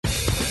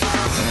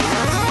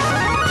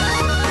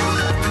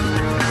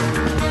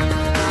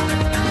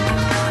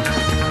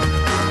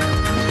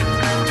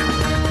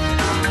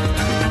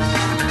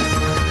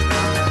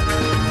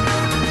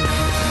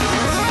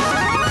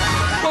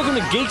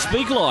Geek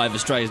Speak Live,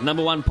 Australia's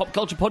 #1 pop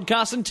culture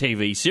podcast and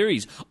TV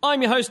series.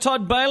 I'm your host,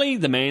 Todd Bailey,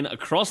 the man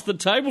across the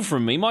table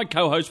from me, my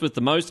co-host with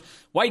the most,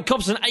 Wade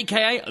Copson,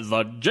 a.k.a.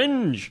 The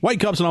Ginge. Wade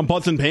Copson on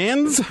Pots and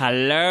Pans.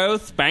 Hello,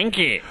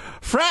 Spanky.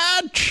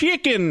 Fried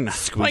chicken.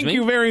 Thank me?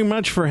 you very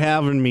much for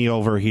having me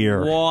over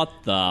here. What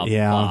the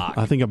fuck?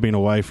 I think I've been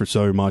away for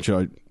so much,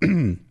 I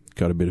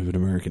got a bit of an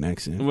American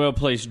accent. Well,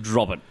 please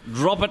drop it.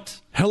 Drop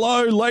it.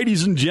 Hello,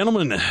 ladies and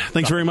gentlemen.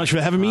 Thanks very much for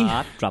having me.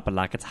 Hot. Drop it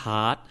like it's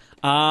hot.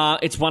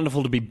 It's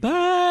wonderful to be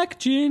back,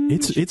 Ginge.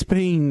 It's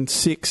been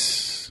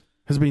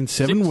has been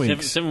 7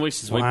 weeks. 7 weeks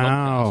since we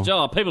Wow. podcast.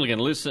 Oh, people are going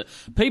to listen.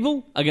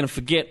 People are going to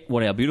forget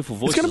what our beautiful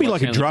voices It's going to be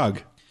like a sound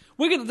drug.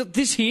 We're going to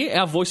this year.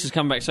 Our voices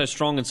come back so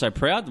strong and so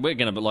proud. We're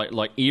going to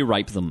like ear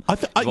rape them.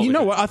 You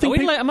know what? I think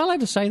am I allowed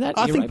to say that?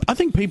 I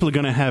think people are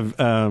going to have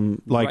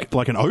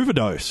like an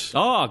overdose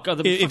Oh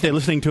god! if they're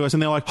listening to us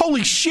and they're like,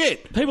 "Holy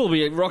shit!" People will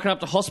be rocking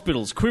up to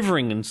hospitals,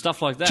 quivering and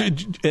stuff like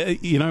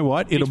that. You know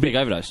what? It'll be big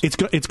overdose. It's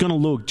going to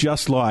look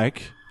just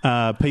like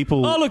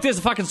people. Oh look, there's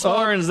the fucking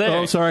sirens there.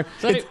 Oh, sorry.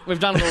 See, we've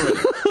done it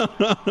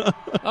already.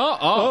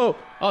 oh,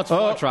 it's a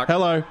fire truck.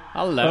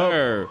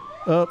 Hello.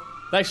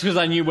 That's because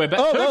they knew we're back.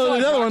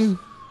 Another one.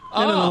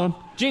 Another one.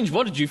 Ginge,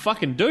 what did you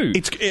fucking do?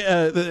 It's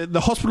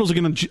the hospitals are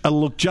going to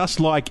look just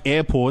like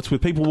airports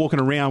with people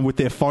walking around with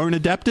their phone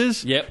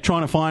adapters,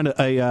 trying to find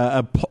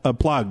a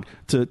plug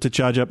to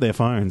charge up their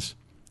phones.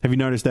 Have you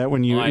noticed that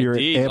when you're at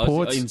airports?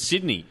 I was in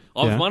Sydney.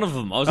 I was one of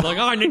them. I was like,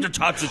 I need to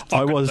touch this fucking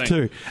I was thing.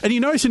 too. And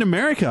you notice in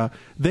America,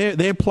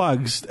 their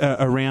plugs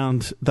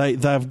around,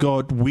 they've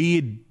got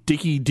weird,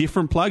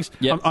 different plugs.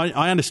 Yep.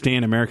 I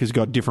understand America's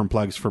got different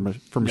plugs from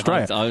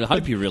Australia. I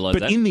hope you realise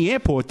that. But in the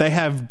airport, they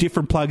have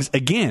different plugs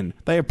again.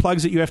 They have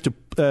plugs that you have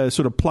to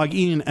sort of plug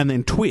in and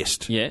then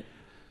twist. Yeah.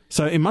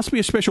 So it must be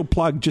a special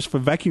plug just for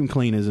vacuum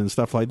cleaners and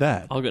stuff like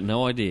that. I've got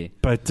no idea.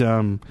 But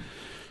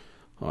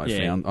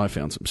I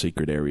found some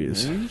secret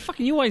areas.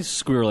 You always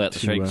squirrel out the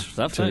streets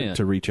stuff, don't you?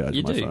 To recharge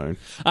you my do.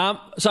 phone.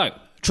 So,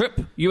 trip,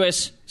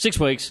 US, 6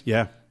 weeks.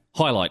 Yeah.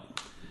 Highlight.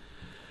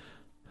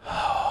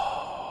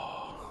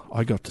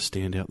 I got to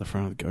stand out the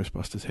front of the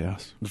Ghostbusters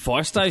house. The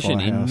fire station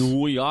firehouse. in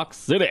New York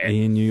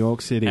City. In New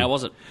York City. How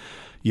was it?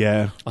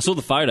 Yeah. I saw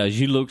the photos.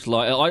 You looked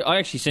like... I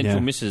actually sent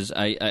your missus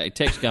a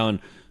text going,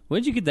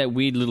 where'd you get that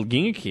weird little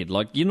ginger kid?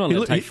 Like, you're not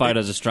allowed to take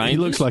photos of strangers. He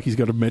looks like he's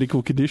got a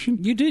medical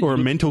condition. You did. Or a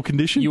mental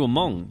condition. You were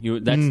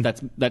Hmong.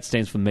 That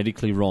stands for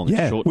medically wrong.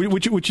 Yeah, Short.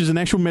 which is an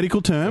actual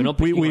medical term.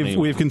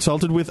 We've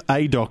consulted with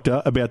a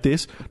doctor about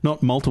this.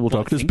 Not multiple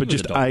doctors, but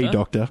just a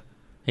doctor.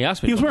 He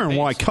asked me. He was wearing a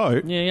white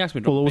coat. Yeah, he asked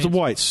me. Well, it was a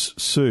white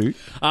suit.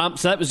 So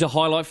that was your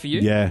highlight for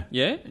you. Yeah,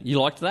 yeah. You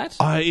liked that?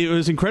 It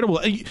was incredible.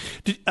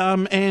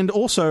 And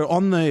also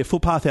on the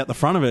footpath out the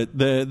front of it,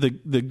 the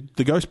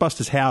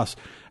Ghostbusters house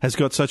has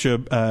got such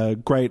a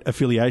great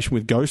affiliation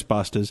with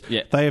Ghostbusters.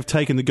 Yeah. They have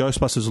taken the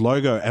Ghostbusters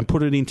logo and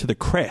put it into the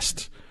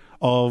crest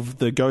of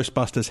the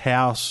Ghostbusters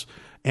house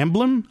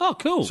emblem. Oh,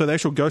 cool. So the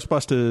actual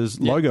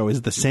Ghostbusters logo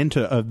is the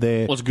centre of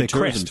their Well, it's a good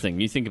tourism crest.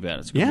 thing. You think about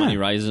it. It's a good money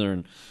raiser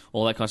and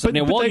all that kind of stuff.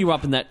 But While you were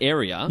up in that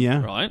area,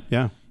 right?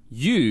 Yeah.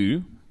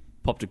 You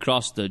popped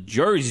across the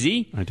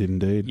Jersey. I did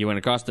indeed. You went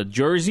across the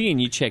Jersey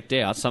and you checked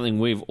out something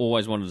we've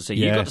always wanted to see.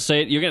 Yeah. You got to see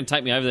it. You're going to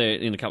take me over there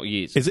in a couple of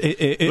years.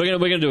 We're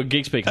going to do a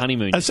Geek Speak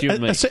honeymoon. Just you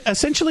and me.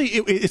 Essentially,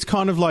 it's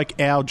kind of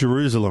like our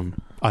Jerusalem,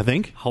 I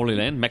think. Holy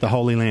Land, Mecca. The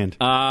Holy Land.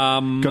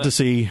 Got to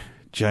see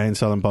Jay and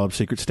Silent Bob's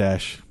Secret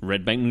Stash.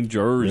 Red Bank, New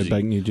Jersey. Red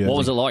Bank, New Jersey. What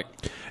was it like?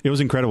 It was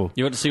incredible.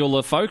 You got to see all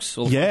the folks?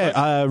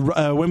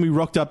 When we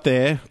rocked up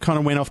there, kind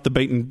of went off the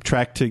beaten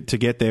track to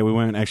get there. We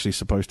weren't actually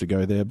supposed to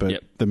go there,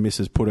 but the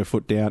missus put her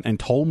foot down and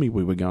told me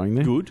we were going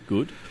there.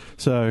 Good.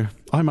 So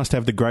I must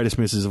have the greatest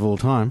missus of all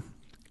time.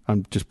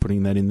 I'm just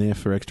putting that in there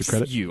for extra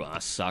credit. You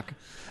are suck.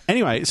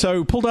 Anyway,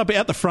 so pulled up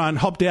out the front,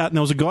 hopped out, and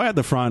there was a guy at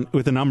the front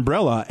with an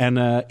umbrella and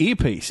an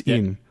earpiece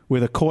in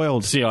with a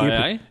coiled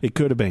CIA? It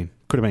could have been.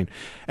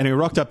 And he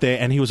rocked up there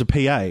and he was a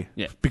PA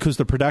because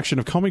the production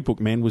of Comic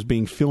Book Man was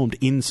being filmed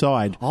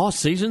inside. Oh,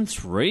 season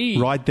 3.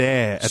 Right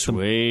there.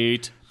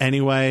 Sweet.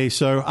 Anyway,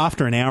 so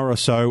after an hour or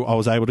so, I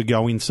was able to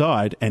go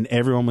inside and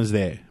everyone was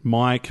there.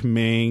 Mike,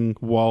 Ming,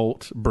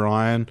 Walt,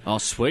 Brian. Oh,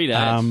 sweet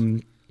ass.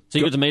 So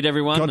you got to meet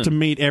everyone? Got to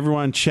meet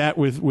everyone, chat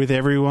with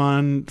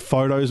everyone,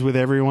 photos with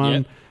everyone.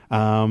 Yep.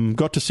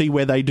 Got to see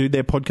where they do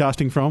their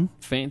podcasting from.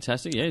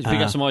 Fantastic, yeah. Did you pick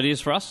up some ideas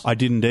for us? I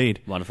did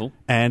indeed. Wonderful.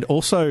 And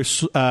also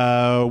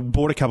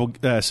bought a couple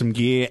some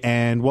gear,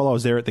 and while I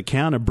was there at the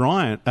counter,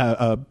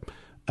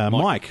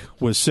 Mike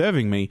was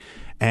serving me,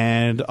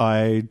 and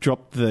I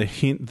dropped the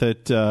hint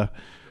that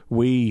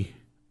we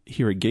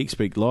here at Geek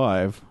Speak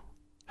Live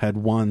had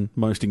won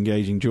most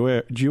engaging duo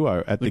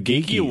at the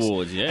Geeky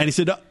Awards, yeah. And he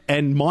said,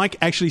 and Mike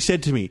actually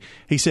said to me,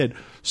 he said,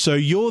 "So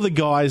you're the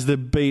guys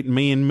that beat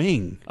me and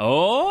Ming."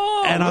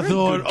 Oh, and I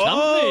thought,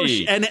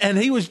 and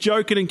he was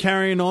joking and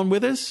carrying on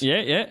with us.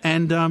 Yeah.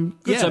 And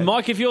Good. So,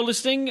 Mike, if you're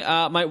listening,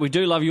 mate, we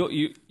do love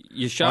you.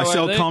 your show. I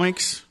sell over there.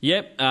 comics.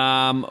 Yep.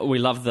 We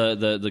love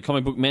the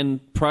Comic Book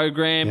Men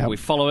program. Yep. We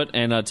follow it,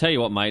 and I tell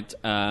you what, mate.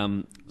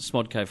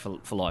 Smodco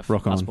for life.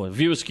 Rock on.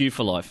 Viewer skew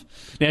for life.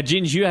 Now,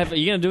 Ginge, are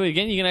you going to do it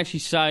again? You're going to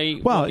actually say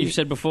what you've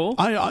said before?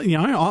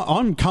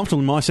 I'm comfortable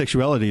in my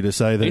sexuality to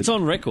say that it's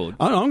on record.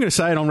 I'm going to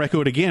say it on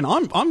record again.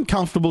 I'm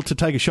comfortable to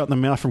take a shot in the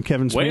mouth from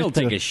Kevin Smith. We'll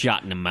take a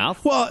shot in the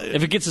mouth. Well,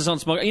 if it gets us on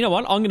Smodco, you know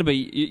what? I'm going to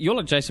be. You're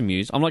like Jason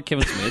Mewes. I'm like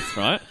Kevin Smith,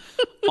 right?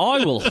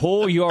 I will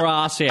whore your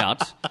ass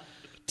out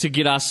to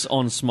get us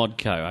on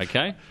Smodco,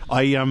 okay?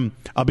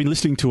 I've been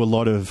listening to a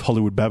lot of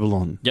Hollywood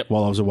Babylon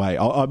while I was away.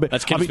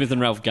 That's Kevin Smith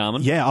and Ralph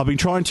Garman. Yeah, I've been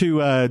trying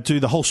to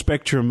do the whole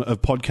spectrum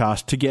of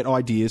podcasts to get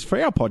ideas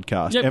for our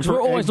podcast. Yeah,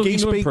 we're always looking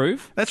to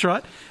improve. That's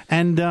right.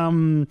 And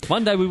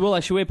one day we will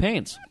actually wear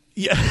pants.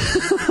 Yeah.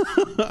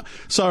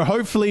 So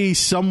hopefully,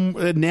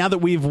 now that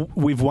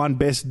we've won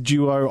Best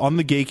Duo on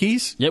the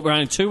Geekies. Yeah, we're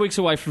only 2 weeks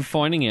away from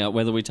finding out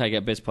whether we take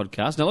our Best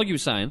Podcast. Now, like you were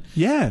saying,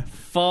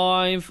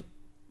 5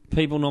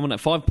 people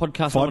nominated. 5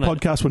 podcasts. 5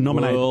 podcasts were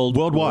nominated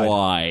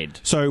worldwide.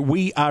 So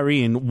we are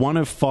in one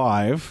of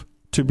 5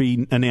 to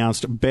be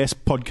announced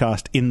best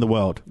podcast in the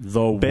world. Best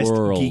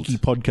geeky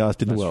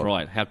podcast in the world. That's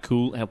right. How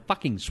cool! How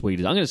fucking sweet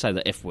is it? I'm going to say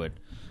the F word.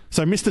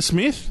 So, Mr.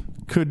 Smith,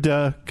 could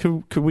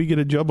we get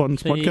a job on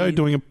Smodco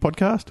doing a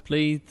podcast?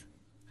 Please.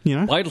 You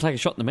know, wait, I'll take a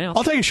shot in the mouth.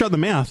 I'll take a shot in the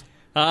mouth.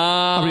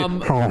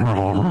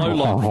 Low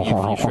lock for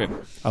your trip.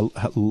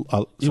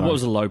 What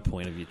was the low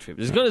point of your trip?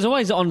 There's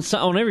always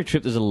on every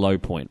trip. There's a low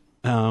point.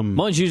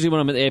 Mine's usually when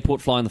I'm at the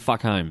airport flying the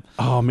fuck home.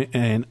 Oh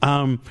man,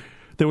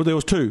 there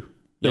was 2.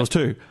 There was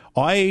 2.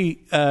 I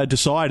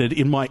decided,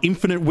 in my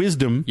infinite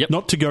wisdom,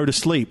 not to go to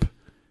sleep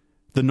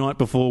the night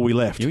before we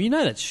left. You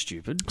know that's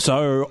stupid.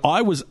 So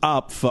I was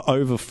up for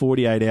over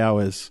 48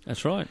 hours.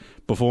 That's right.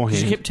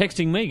 Beforehand. She kept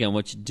texting me going,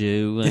 what you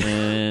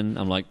doing?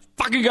 I'm like,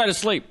 fucking go to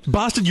sleep.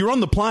 Bastard, you're on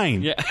the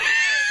plane. Yeah.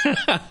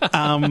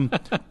 On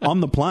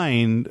the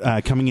plane,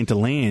 coming into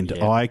land,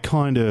 I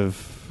kind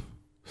of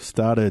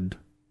started...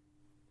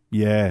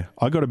 Yeah,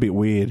 I got a bit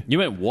weird. You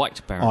went white,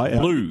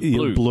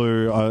 apparently.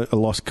 Blue. I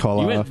lost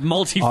color. You went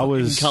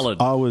multi-coloured.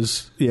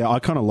 I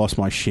kind of lost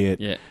my shit.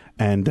 Yeah.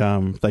 And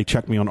they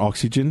chucked me on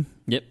oxygen.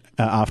 Yep.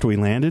 After we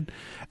landed.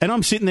 And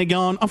I'm sitting there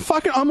going,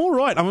 I'm all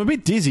right. I'm a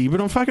bit dizzy,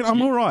 but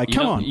I'm all right.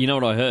 Come on. You know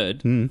what I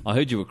heard? I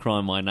heard you were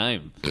crying my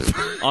name.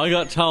 I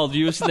got told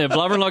you were sitting there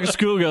blubbering like a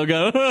schoolgirl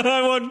going,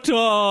 I want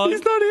Todd.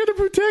 He's not here to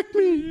protect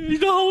me.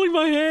 He's not holding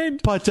my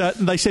hand. But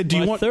they said, do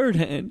you want... My third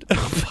hand.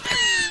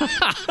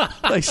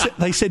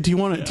 They said, do you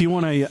want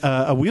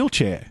a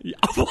wheelchair?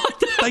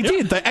 What? They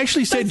did. They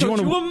actually said, do you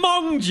want you were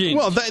monging.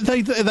 Well,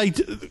 they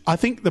I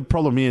think the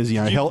problem is,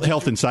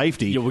 health and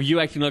safety. Yeah, were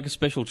you acting like a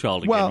special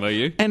child again, were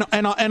you? And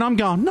I'm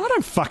going, no, I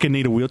don't fucking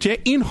need a wheelchair.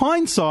 In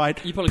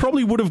hindsight, you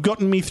probably would have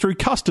gotten me through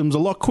customs a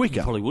lot quicker.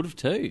 You probably would have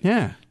too.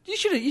 Yeah. You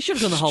should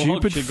have gone the whole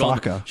Stupid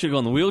fucker. Should have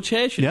gone the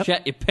wheelchair, should have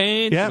shat your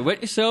pants, should have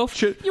wet yourself.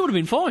 You would have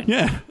been fine.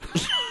 Yeah.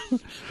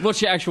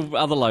 What's your actual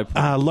other low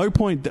point? Low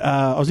point,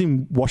 I was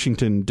in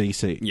Washington,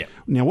 D.C. Yeah.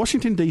 Now,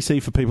 Washington, D.C.,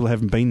 for people who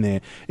haven't been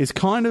there, is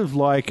kind of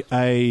like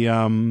it's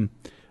kind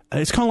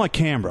of like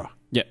Canberra.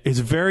 Yeah. It's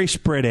very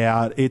spread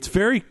out. It's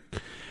very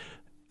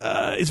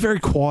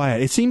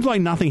quiet. It seems like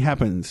nothing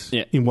happens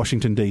in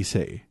Washington,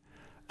 D.C.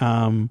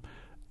 You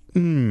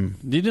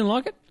didn't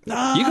like it? You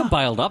got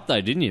bailed up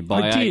though, didn't you?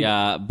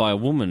 By a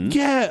woman.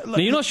 Yeah. Now,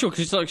 you're not sure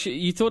because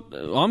you thought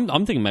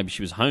I'm thinking maybe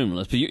she was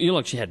homeless, but you're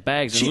like she had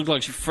bags. And it looked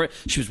like she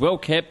was well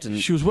kept.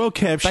 And she was well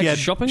kept. She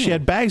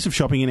had bags of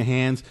shopping in her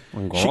hands.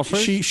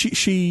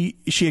 She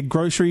had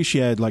groceries. She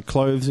had like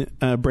clothes,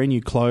 brand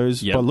new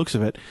clothes by the looks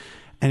of it.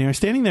 And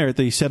standing there at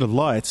the set of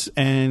lights,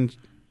 and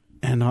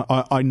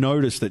I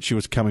noticed that she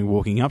was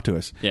walking up to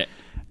us. Yeah.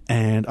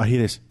 And I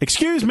hear this,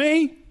 "Excuse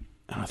me,"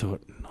 and I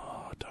thought,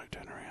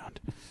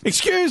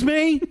 "Excuse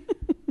me."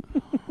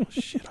 Oh,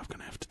 shit, I'm going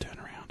to have to turn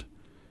around.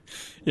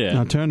 Yeah. And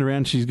I turned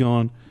around, she's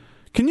gone,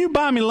 "Can you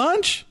buy me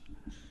lunch?"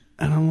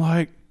 And I'm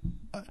like,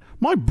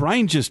 my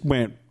brain just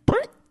went,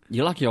 Brink.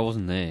 You're lucky I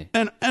wasn't there.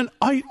 And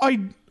I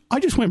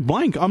just went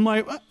blank. I'm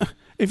like,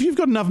 if you've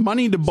got enough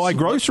money to buy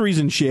groceries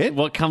and shit.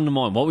 What come to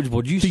mind? What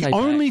would you say? The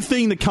only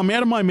thing that come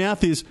out of my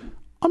mouth is,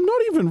 "I'm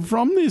not even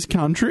from this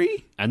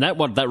country." And that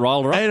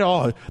rolled her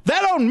up?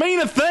 That don't mean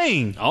a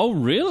thing. Oh,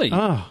 really?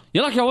 Oh.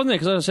 You're lucky I wasn't there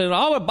because I said,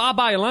 I'll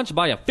buy you lunch, I'll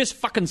buy you a fist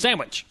fucking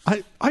sandwich.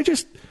 So that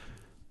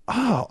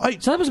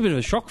was a bit of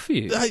a shock for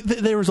you.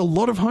 There is a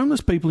lot of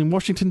homeless people in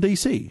Washington,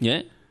 D.C.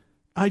 Yeah?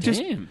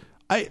 Damn.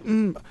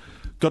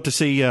 Got to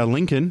see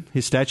Lincoln,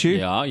 his statue.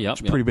 Yeah, yeah.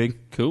 It's pretty big.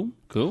 Cool.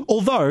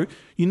 Although,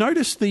 you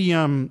notice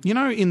in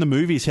the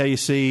movies how you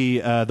see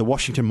the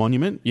Washington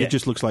Monument? Yeah. It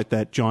just looks like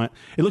that giant...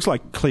 It looks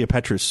like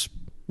Cleopatra's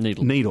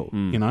needle,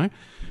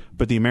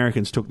 But the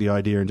Americans took the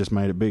idea and just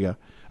made it bigger.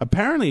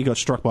 Apparently it got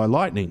struck by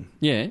lightning.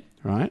 Yeah.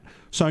 Right?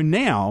 So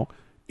now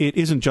it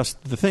isn't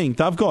just the thing.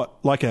 They've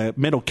got like a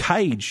metal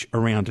cage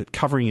around it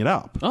covering it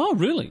up. Oh,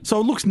 really?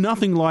 So it looks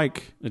nothing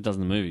like... It does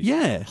in the movies.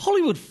 Yeah.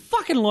 Hollywood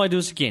fucking lied to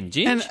us again,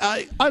 Jim. And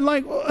I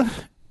like...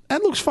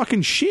 that looks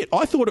fucking shit.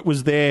 I thought it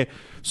was there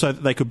so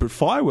that they could put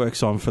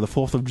fireworks on for the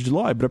 4th of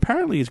July, but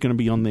apparently it's going to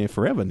be on there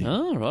forever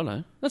now. Oh,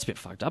 righto. That's a bit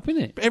fucked up,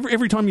 isn't it?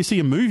 Every time you see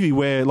a movie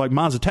where, like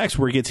Mars Attacks,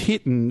 where he gets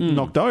hit and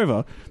knocked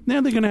over,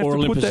 now they're going to have to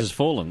Olympus put that... Has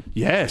Fallen.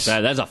 Yes.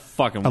 That's a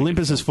fucking...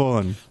 Olympus Has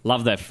Fallen.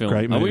 Love that film.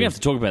 Great movie. We're going to have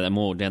to talk about that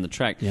more down the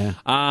track. Yeah.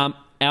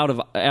 Out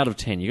of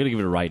 10, you've got to give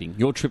it a rating.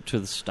 Your trip to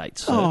the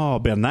States. Oh,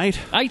 about an 8.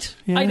 8?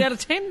 Yeah. 8 out of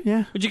 10?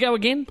 Yeah. Would you go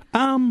again?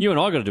 You and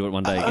I got to do it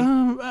one day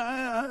again.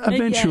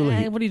 Eventually.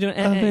 Yeah, what are you doing?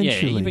 Eventually. Yeah,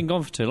 you've been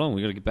gone for too long.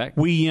 We've got to get back.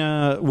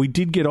 We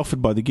did get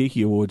offered by the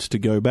Geeky Awards to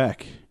go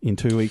back in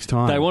 2 weeks'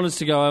 time. They want us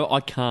to go. I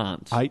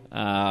can't.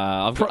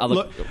 I've got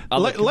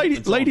other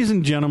ladies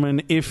and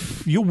gentlemen,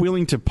 if you're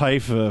willing to pay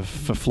for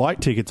flight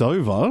tickets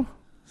over...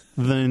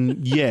 then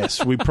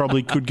yes, we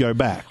probably could go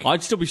back.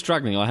 I'd still be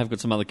struggling. I have got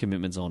some other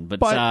commitments on,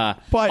 but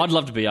I'd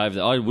love to be over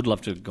there. I would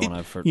love to have gone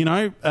over for it. You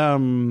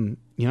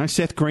know,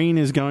 Seth Green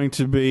is going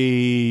to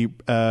be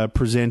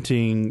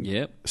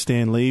presenting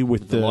Stan Lee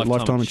with the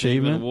Lifetime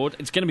Achievement Award.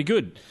 It's going to be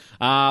good.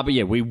 But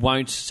yeah, we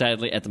won't,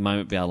 sadly, at the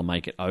moment, be able to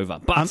make it over.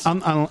 But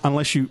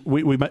unless we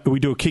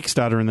do a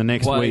Kickstarter in the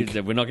next week.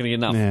 We're not going to get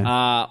enough.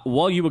 Yeah.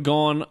 While you were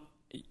gone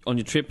on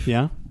your trip,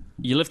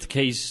 you left the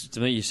keys to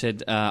me. You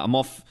said, I'm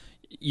off.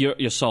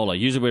 You're solo.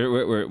 Usually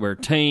we're a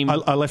team.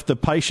 I left the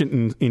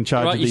patient in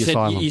charge of the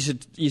asylum.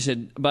 You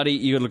said, buddy,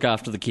 you got to look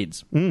after the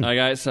kids.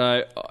 Okay,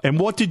 so... And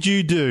what did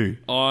you do?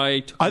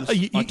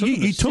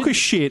 You took a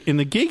shit in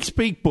the Geek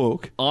Speak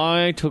book.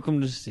 I took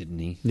them to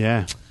Sydney.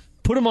 Yeah.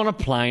 Put them on a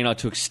plane. I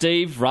took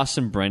Steve, Russ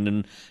and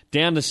Brendan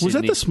down to Sydney. Was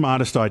that the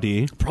smartest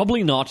idea?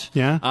 Probably not.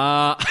 Yeah.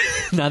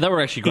 No, they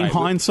were actually great. In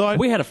hindsight,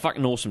 we had a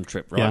fucking awesome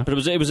trip, right? Yeah. But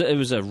it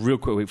was a real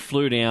quick. We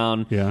flew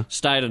down, yeah,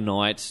 stayed a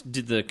night,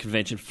 did the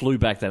convention, flew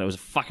back. Then it was a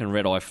fucking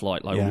red eye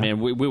flight. Like man,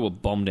 we were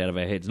bombed out of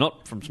our heads,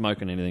 not from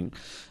smoking anything.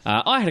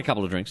 I had a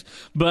couple of drinks,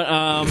 but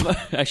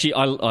actually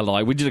I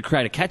lie. We did a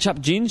Creator catch up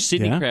gin,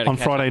 Sydney Creator on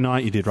Friday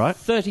night. You did, right?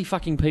 30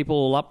 fucking people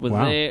all up with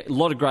there. A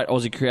lot of great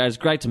Aussie creators.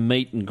 Great to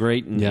meet and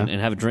greet and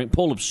have a drink.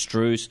 Paul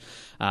Abstruse.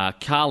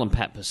 Carl and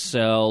Pat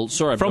Purcell.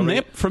 From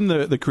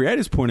the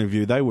creators' point of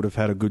view, they would have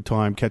had a good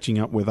time catching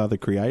up with other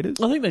creators.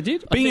 I think they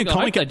did. Being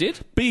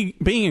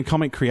a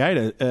comic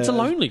creater, it's a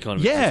lonely kind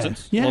of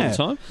existence. Yeah, a lot of the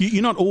time.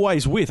 You're not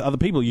always with other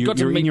people.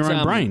 You're in your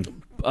own brain.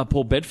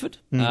 Paul Bedford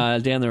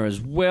down there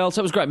as well.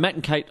 So it was great. Matt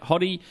and Kate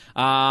Hoddy.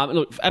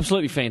 Look,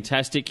 absolutely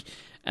fantastic.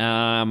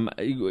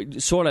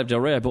 Sordo Del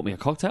Rio bought me a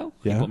cocktail.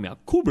 Yeah. He bought me a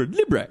Cubra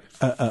Libre.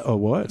 A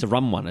what? It's a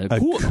rum one. A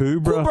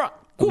Cubra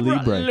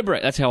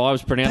Libre. That's how I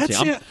was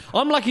pronouncing it.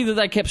 I'm lucky that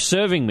they kept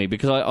serving me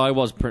because I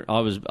was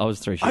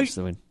 3 shifts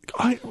to win.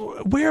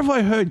 Where have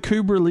I heard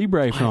Cubra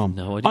Libre from? I have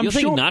no idea. You're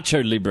thinking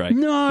Nacho Libre.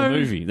 No. The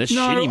movie. The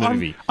shitty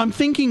movie. I'm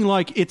thinking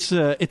like it's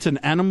an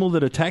animal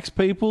that attacks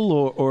people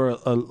or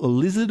a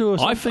lizard or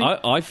something.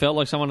 I felt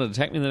like someone had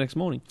attacked me the next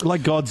morning.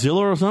 Like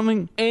Godzilla or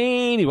something?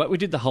 Anyway, we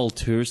did the whole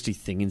touristy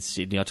thing in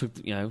Sydney. I took,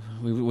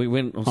 we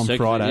went on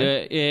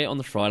Friday. Yeah, on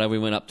the Friday. We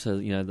went up to,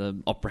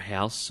 the Opera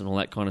House and all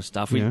that kind of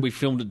stuff. We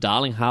filmed at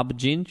Darling Harbour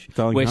Ginge,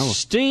 where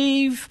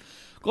Steve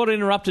got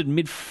interrupted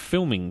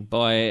mid-filming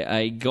by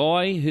a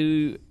guy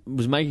who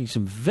was making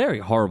some very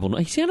horrible...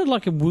 He sounded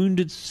like a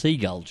wounded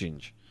seagull,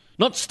 Ginge.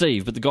 Not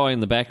Steve, but the guy in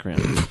the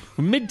background.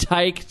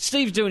 Mid-take,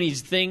 Steve's doing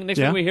his thing. Next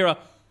thing we hear a...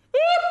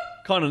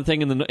 kind of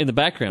thing in the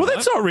background. Well,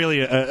 that's not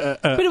really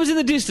But it was in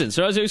the distance,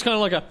 right? So it was kind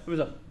of like a...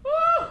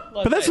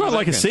 but that's not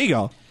like a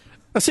seagull.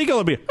 A seagull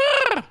would be...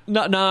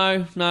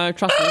 No,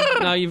 trust me.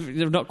 No,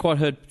 you've not quite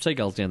heard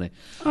seagulls down there.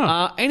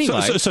 Oh.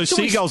 Anyway... So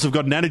seagulls have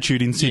got an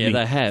attitude in Sydney. Yeah,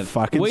 they have.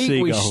 Fucking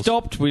seagulls. We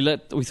stopped, we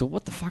thought,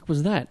 what the fuck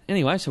was that?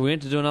 Anyway, so we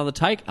went to do another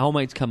take. Old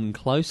mate's coming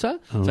closer.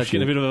 So it's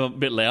getting a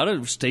bit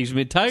louder. Steve's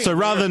mid-take. So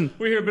rather than...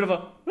 We hear a bit of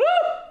a...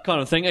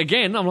 kind of thing.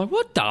 Again, I'm like,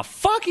 what the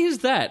fuck is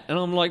that? And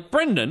I'm like,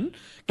 Brendan...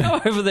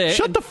 Go over there.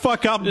 Shut the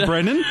fuck up,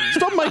 Brendan.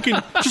 Stop making...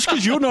 Just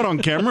because you're not on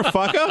camera,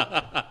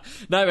 fucker.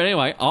 No, but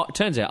anyway, it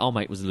turns out old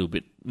mate was a little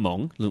bit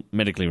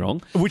medically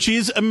wrong. Which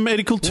is a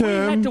medical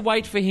term. We had to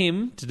wait for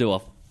him to do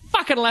a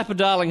fucking lap of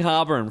Darling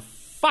Harbour and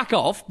fuck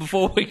off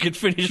before we could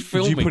finish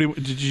filming.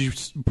 Did you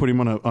put him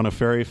on a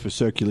ferry for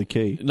Circular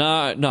Quay?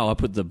 No, I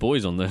put the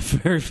boys on the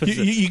ferry for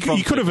You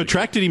could have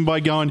attracted him by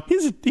going,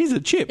 here's a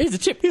chip. Here's a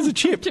chip. Here's a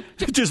chip.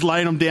 Just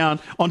laying him down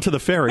onto the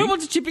ferry. Who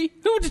wants a chippy?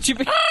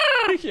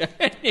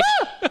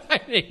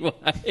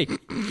 Anyway.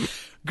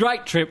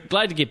 Great trip.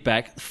 Glad to get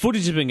back.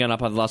 Footage has been going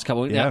up over the last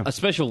couple of weeks. Now, a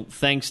special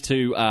thanks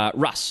to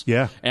Russ,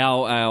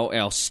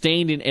 our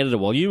stand-in editor.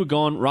 While you were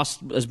gone, Russ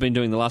has been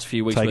doing the last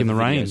few weeks. Taking the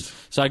reins.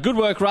 So good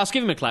work, Russ.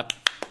 Give him a clap.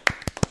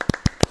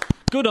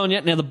 Good on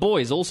you. Now, the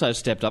boys also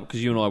stepped up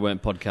because you and I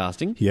weren't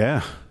podcasting.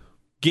 Yeah.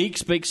 Geek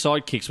Speak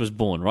Sidekicks was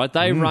born, right?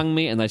 They rung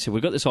me and they said,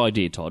 we've got this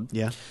idea, Todd.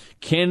 Yeah.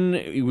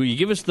 Will you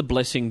give us the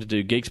blessing to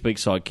do Geek Speak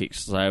Sidekicks?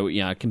 So,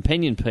 a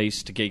companion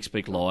piece to Geek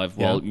Speak Live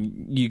while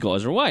you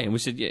guys are away. And we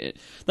said, yeah.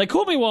 They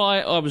caught me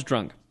while I was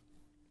drunk.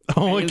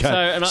 Oh,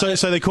 okay.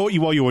 So they caught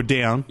you while you were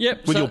down?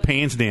 Yep. With your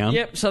pants down?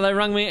 Yep. So they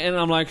rung me and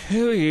I'm like,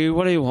 who are you?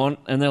 What do you want?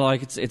 And they're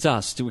like, it's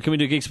us. Can we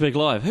do Geek Speak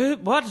Live? Who?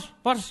 What?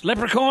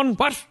 Leprechaun?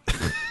 What?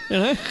 You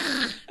know?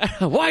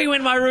 Why are you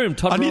in my room?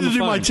 I need to do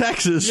my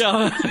taxes.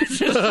 Yeah.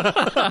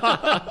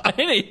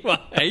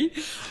 Anyway,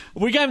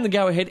 we gave them the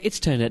go-ahead. It's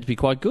turned out to be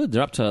quite good.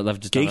 They're up to... They've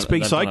just Geek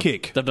Speak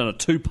Sidekick. They've done a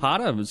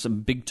two-parter. Some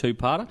big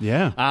two-parter.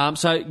 Yeah.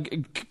 So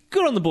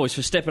good on the boys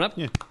for stepping up.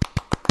 Yeah.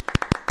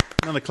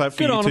 Another clap for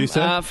good you too,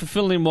 sir. For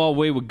filling in while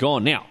we were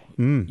gone. Now,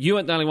 you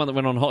weren't the only one that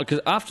went on holiday,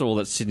 because after all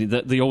that Sydney,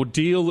 the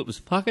ordeal that was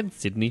fucking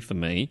Sydney for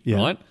me,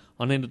 right?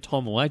 I needed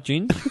time away,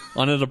 Gin.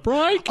 I needed a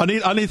break.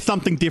 I need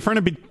something different,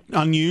 a bit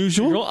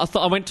unusual.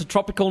 I went to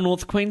tropical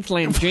North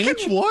Queensland, Gin.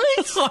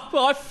 What?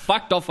 I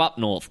fucked off up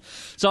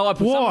north. So I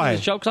put something on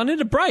the show because I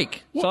needed a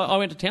break. What? So I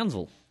went to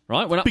Townsville,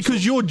 right?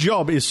 Because your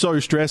job is so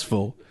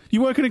stressful.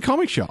 You work in a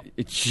comic shop.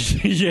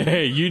 Yeah,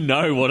 you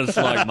know what it's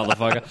like,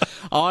 motherfucker.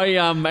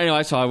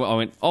 Anyway, so I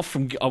went off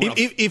from...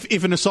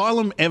 If an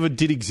asylum ever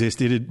did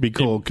exist, it'd be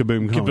called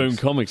Kaboom Comics. Kaboom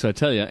Comics, I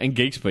tell you, and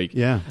Geek Speak.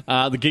 Yeah.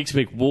 The Geek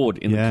Speak ward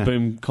in the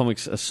Kaboom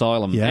Comics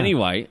Asylum. Yeah.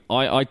 Anyway,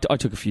 I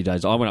took a few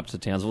days. I went up to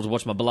Townsville to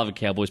watch my beloved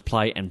Cowboys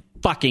play and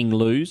fucking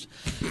lose.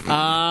 Is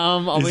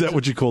that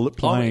what you call it,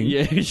 playing?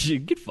 Yeah,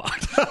 get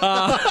fucked.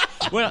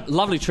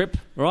 Lovely trip,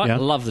 right? Yeah. I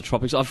love the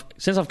tropics.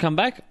 Since I've come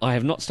back, I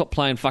have not stopped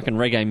playing fucking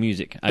reggae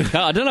music. Okay?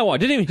 I don't know why. I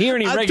didn't even hear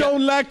any reggae. I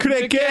don't like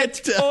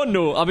cricket. Oh,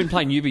 no. I've been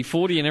playing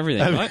UB40 and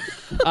everything, right?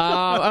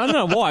 I don't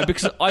know why,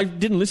 because I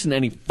didn't listen to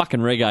any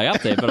fucking reggae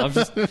up there,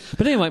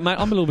 But anyway, mate,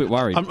 I'm a little bit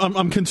worried.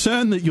 I'm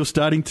concerned that you're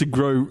starting to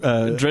grow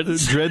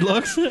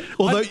dreadlocks.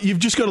 Although you've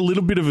just got a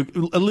little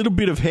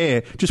bit of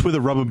hair, just with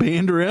a rubber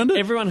band around it.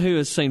 Everyone who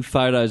has seen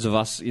photos of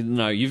us,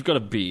 you've got a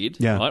beard.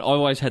 Yeah. Right? I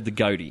always had the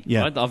goatee.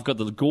 Yeah. Right? I've got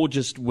the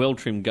gorgeous,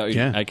 well-trimmed goatee.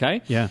 Yeah.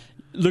 Okay? Yeah.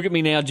 Look at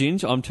me now,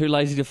 Ginge. I'm too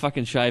lazy to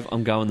fucking shave.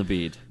 I'm going the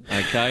beard.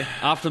 Okay?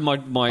 After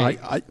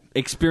my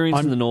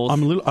experience in the north.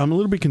 I'm a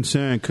little bit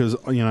concerned because,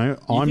 think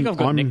I've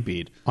got a neck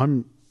beard?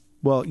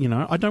 Well,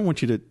 I don't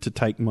want you to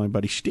take my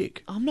buddy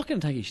shtick. I'm not going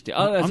to take your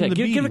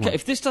shtick.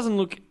 If this doesn't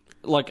look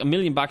like $1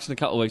 million in a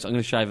couple of weeks, I'm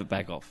going to shave it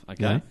back off.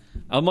 Okay? Yeah.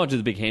 I might do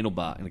the big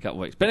handlebar in a couple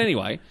of weeks. But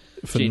anyway.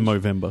 For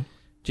Movember.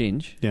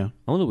 Ginge. Yeah. I'm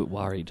a little bit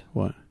worried.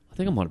 What? I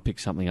think I might have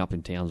picked something up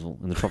in Townsville,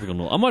 in the tropical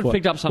north. I might have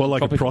picked up something. Well,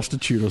 like a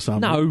prostitute or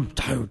something? No,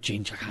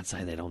 Ginge, I can't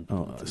say that on...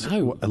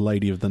 no. A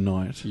lady of the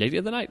night. Lady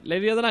of the night.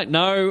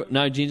 No,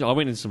 Ginge, I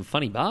went in some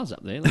funny bars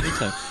up there, let me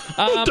tell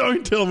you.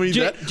 Don't tell me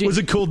that. Ginge, was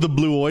it called the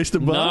Blue Oyster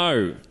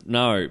Bar?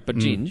 No. But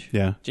Ginge,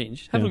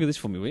 Ginge, have a look at this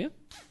for me, will you?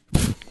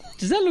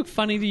 Does that look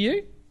funny to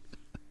you?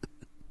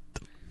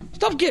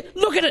 Look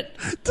at it!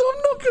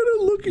 I'm not going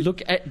to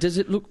look at it. Does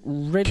it look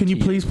red? Can you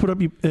please put up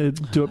your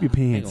do up your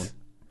pants?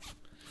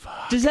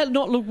 Does that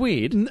not look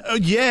weird?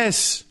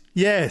 Yes.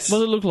 What does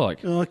it look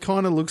like? It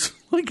kind of looks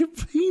like a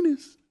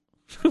penis.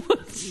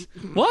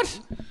 What?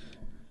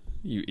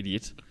 You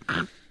idiot.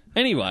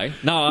 Anyway,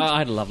 no, I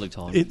had a lovely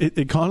time.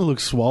 It kind of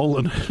looks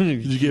swollen.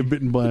 Did you get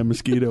bitten by a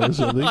mosquito or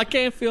something? I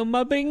can't feel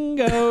my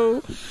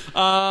bingo.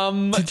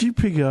 Did you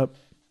pick up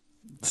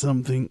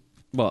something?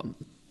 What?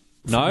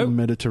 No.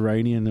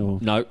 Mediterranean or...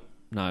 No.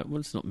 Well,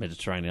 it's not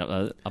Mediterranean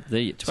up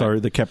there yet. Sorry,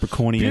 the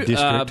Capricornia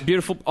district.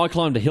 Beautiful. I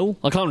climbed a hill.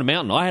 I climbed a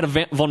mountain. I had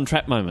a Von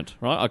Trapp moment,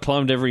 right? I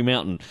climbed every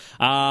mountain.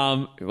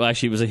 Well,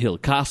 actually, it was a hill.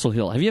 Castle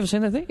Hill. Have you ever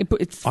seen that thing?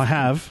 It's I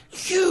have.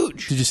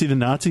 Huge. Did you see the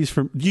Nazis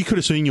from... You could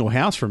have seen your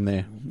house from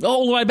there.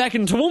 All the way back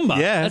in Toowoomba.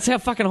 Yeah. That's how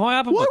fucking high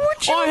up it was. Why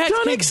would you have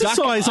done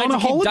exercise on a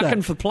holiday? I had to keep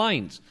ducking for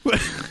planes.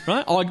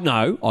 Right?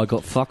 I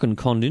got fucking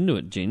conned into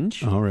it,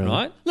 Ginge. Oh, really?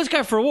 Right? Let's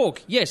go for a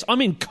walk. Yes,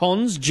 I'm in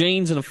cons,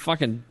 jeans, and a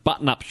fucking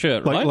button-up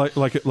shirt, right?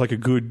 Like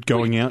a good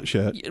going-out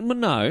shirt?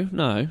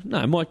 No.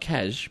 My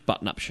cash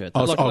button-up shirt.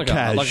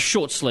 Cash. Like a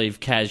short-sleeve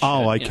cash shirt.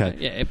 Oh, okay.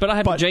 Yeah, but I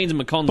had my jeans and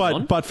my cons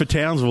on. But for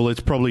Townsville, it's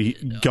probably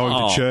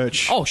going to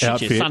church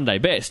outfit. Yeah, Sunday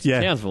best.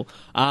 Yeah. Townsville.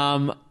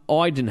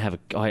 I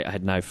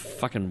had no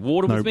fucking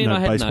water with me. No, I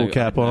had baseball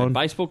cap on.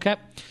 Baseball cap.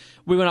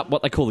 We went up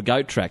what they call the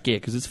goat track,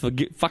 because it's for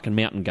fucking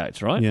mountain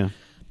goats, right? Yeah.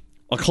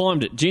 I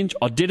climbed it, Ginge.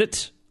 I did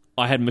it.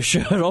 I had my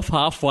shirt off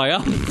halfway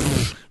up,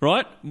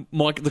 right?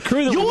 The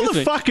crew that You're was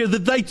the fucker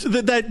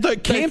that the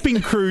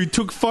camping crew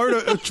took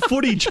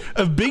footage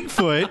of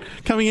Bigfoot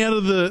coming out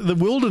of the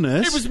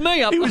wilderness. It was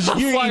me up. It was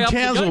you in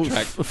Townsville.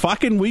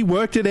 Fucking, we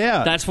worked it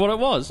out. That's what it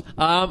was.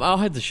 I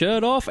had the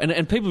shirt off,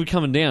 and people were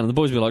coming down, and the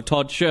boys would be like,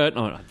 "Todd, shirt."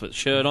 I put the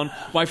shirt on.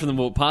 Wait for them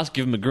to walk past.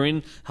 Give them a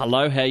grin.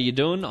 Hello, how you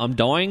doing? I'm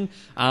dying.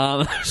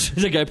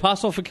 They go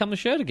past off and come the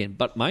shirt again.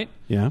 But mate,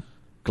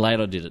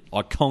 glad I did it.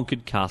 I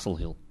conquered Castle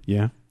Hill.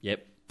 Yeah.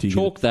 Yep.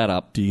 Chalk that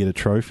up. Do you get a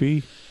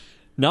trophy?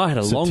 No, I had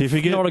a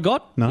certificate? You know what I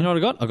got? No? You know what I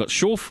got? I got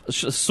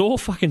sore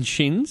fucking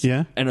shins.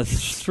 Yeah. And a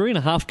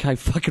 3.5K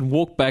fucking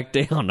walk back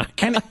down.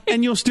 Okay?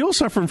 And you're still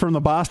suffering from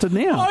the bastard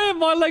now. I am.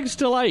 My legs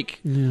still ache.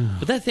 Yeah.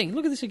 But that thing,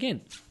 look at this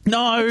again.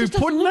 No, it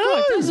doesn't look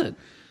like, does it?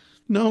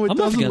 No, it I'm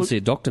doesn't. I'm going to see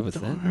a doctor with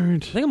that. I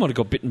think I might have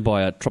got bitten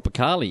by a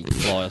Tropicali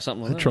fly or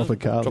something like that.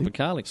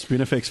 Tropicali.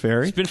 Spinifex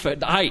fairy.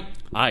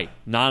 Hey,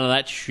 none of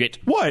that shit.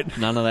 What?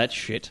 None of that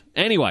shit.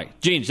 Anyway,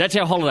 Ginge, that's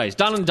our holidays.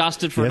 Done and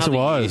dusted for another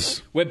year. Yes, it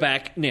was. We're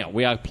back. Now,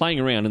 we are playing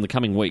around in the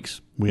coming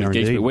weeks. We are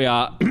indeed. We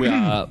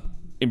are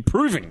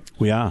improving.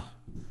 We are.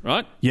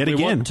 right? Yet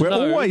again, we're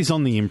always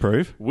on the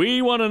improve.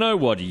 We want to know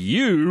what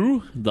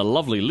you, the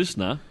lovely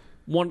listener,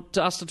 want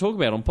us to talk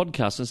about on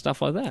podcasts and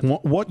stuff like that.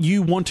 What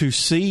you want to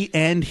see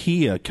and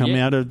hear come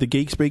out of the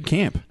Geek Speak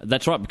camp.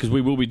 That's right, because we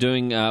will be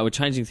doing, we're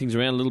changing things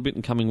around a little bit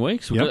in coming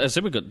weeks. As I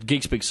said, we've got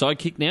Geek Speak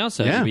Sidekick now,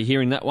 so you'll be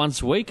hearing that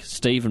once a week.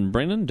 Steve and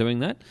Brennan doing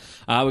that.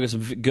 We've got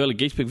some girly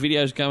Geek Speak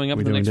videos going up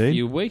in the next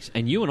few weeks,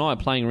 and you and I are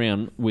playing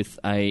around with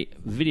a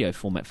video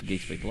format for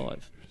Geek Speak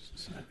Live.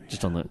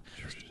 Just on the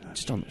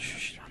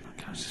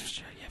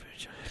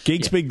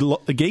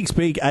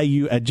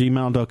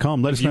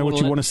geekspeakau@gmail.com. Let us know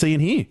what you want to see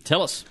and hear.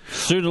 Tell us.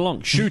 Shoot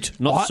along. Shoot,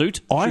 not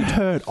suit. I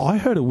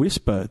heard a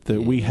whisper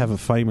that we have a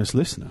famous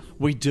listener.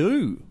 We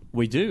do.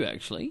 We do,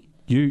 actually.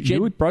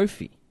 Jed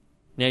Brophy.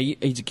 Now,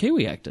 he's a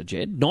Kiwi actor,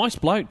 Jed. Nice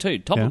bloke, too.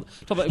 Top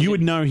of, you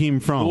would know him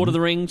from Lord of the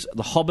Rings,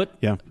 The Hobbit.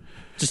 Yeah.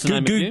 Just to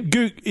name a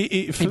few.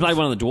 He played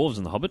one of the dwarves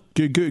in The Hobbit.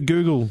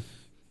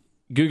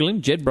 Google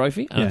him, Jed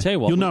Brophy, and I'll tell you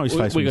what, you'll know his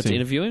face. We got to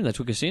interview him. They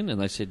took us in, and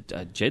they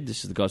said, "Jed,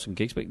 this is the guys from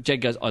Geek Speak."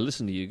 Jed goes, "I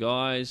listened to you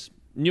guys,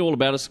 knew all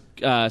about us,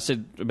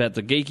 said about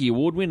the Geeky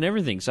Award win and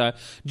everything." So,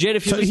 Jed,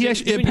 if you he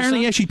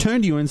actually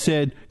turned to you and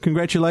said,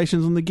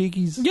 "Congratulations on the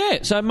Geekies."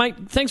 Yeah, so mate,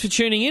 thanks for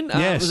tuning in. It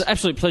was an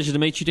absolute pleasure to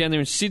meet you down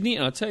there in Sydney,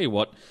 and I tell you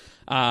what.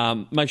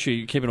 Make sure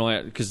you keep an eye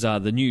out because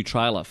the new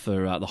trailer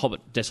for The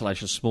Hobbit: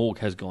 Desolation Smaug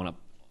has gone up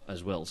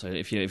as well. So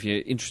if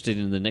you're interested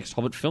in the next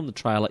Hobbit film, the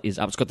trailer is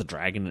up. It's got the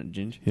dragon in it,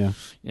 Ginge. Yeah.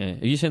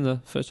 Have you seen the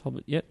first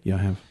Hobbit yet? Yeah, I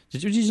have.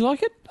 Did you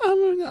like it?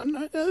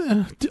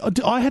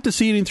 I had to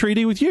see it in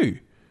 3D with you.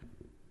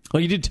 Oh,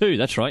 you did too.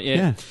 That's right.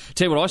 Yeah.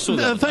 Tell you what, I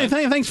saw.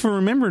 Thanks for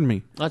remembering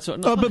me. That's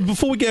what. But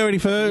before we go any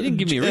further, you didn't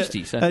give me a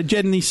wristy. So.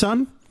 Jed and his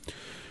son.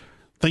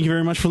 Thank you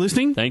very much for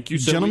listening. Thank you,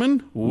 sir.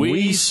 Gentlemen.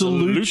 We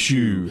salute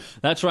you.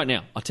 That's right.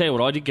 Now, I'll tell you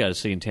what I did go to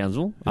see in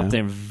Townsville, up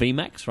there in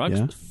VMAX, right?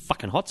 It was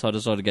fucking hot, so I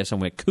decided to go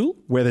somewhere cool.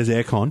 Where there's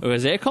aircon. Where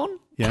there's aircon?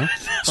 Yeah.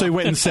 So you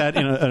went and sat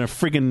in a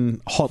friggin'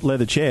 hot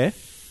leather chair.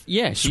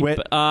 Yeah. Sweat.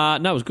 No,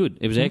 it was good.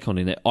 It was aircon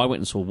in there. I went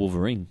and saw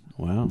Wolverine.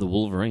 Wow. The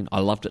Wolverine. I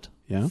loved it.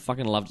 Yeah.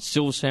 Fucking loved it.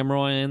 Silver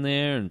Samurai in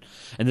there, and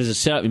there's a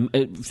setup.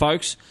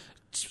 Folks,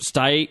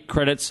 stay,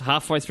 credits,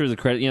 halfway through the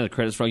credits. You know the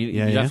credits, right? You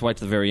don't have to wait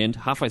to the very end.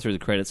 Halfway through the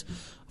credits.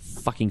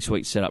 Fucking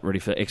sweet setup ready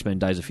for X-Men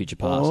Days of Future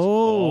Past.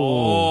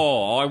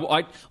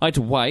 I had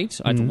to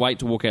wait. I had to wait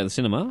to walk out of the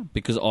cinema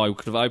because I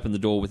could have opened the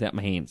door without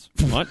my hands.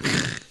 Right?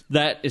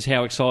 That is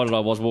how excited I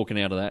was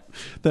walking out of that.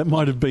 That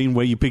might have been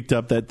where you picked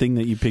up that thing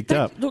that you picked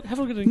up. Look, have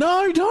a look at it.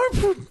 No, don't.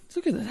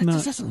 Look at that. That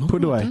just doesn't look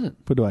put it away. Does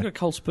it? Put it away. Got a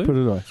cold spoon. Put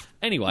it away.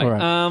 Anyway,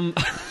 right.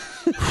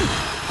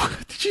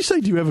 Did you say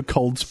do you have a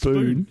cold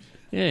spoon?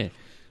 Yeah.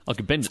 I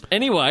could bend it.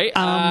 Anyway,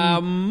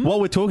 while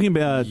we're talking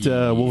about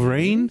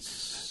Wolverine,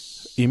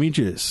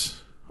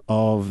 images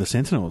of the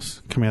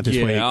Sentinels coming out this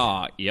week.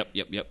 Yep.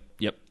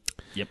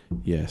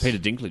 Yes. Peter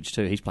Dinklage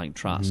too. He's playing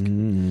Trask.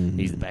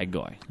 He's the bad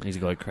guy. He's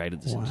the guy who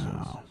created the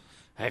Sentinels. Wow.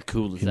 How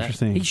cool is that?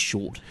 He's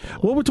short.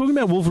 Well, we're talking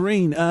about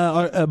Wolverine.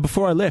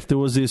 Before I left, there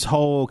was this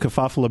whole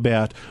kerfuffle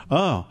about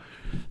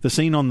the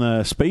scene on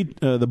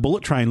the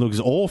bullet train looks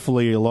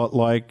awfully a lot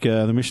like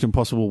the Mission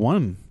Impossible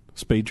 1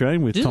 speed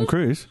train with Tom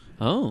Cruise.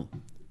 Oh.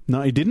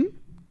 No, he didn't?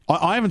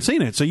 I haven't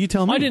seen it, so you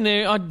tell me. I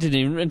didn't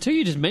even, until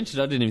you just mentioned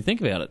it, I didn't even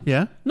think about it.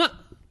 Yeah? No.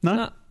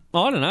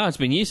 I don't know. It's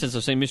been years since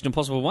I've seen Mission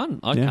Impossible 1.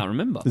 I can't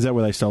remember. Is that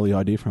where they stole the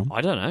idea from?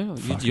 I don't know.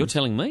 You're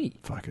telling me.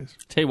 Fuckers.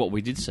 Tell you what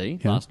we did see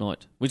last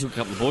night. We took a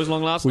couple of boys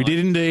along last night. We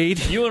did indeed.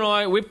 You and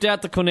I whipped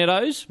out the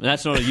Cornettos.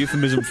 That's not a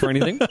euphemism for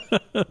anything.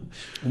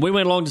 We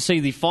went along to see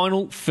the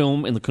final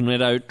film in the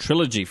Cornetto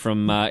trilogy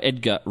from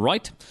Edgar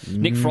Wright,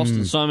 Nick Frost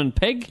and Simon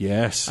Pegg.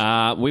 Yes.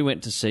 We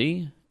went to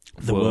see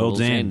The World's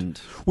End.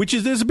 Which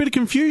is, there's a bit of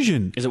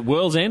confusion. Is it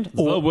World's End?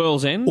 The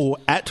World's End? Or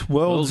At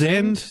World's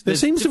End? There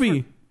seems to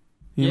be...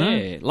 You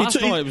know?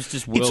 Last night it was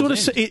just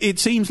World's End. It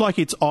seems like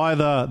it's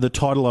either the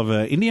title of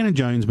an Indiana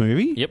Jones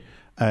movie,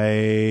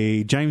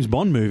 a James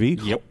Bond movie,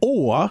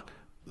 or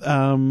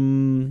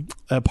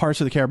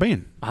Pirates of the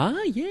Caribbean.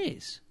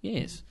 Yes.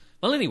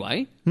 Well,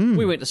 anyway,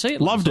 we went to see it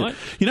last night. Loved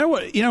it. You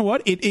know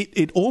what?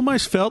 It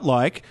almost felt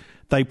like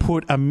they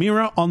put a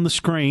mirror on the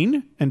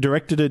screen and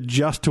directed it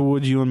just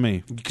towards you and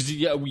me. Because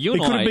you and it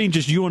could have been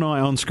just you and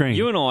I on screen.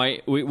 You and I,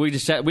 we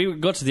just sat, we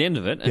got to the end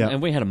of it,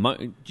 and we had a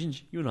moment.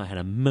 You and I had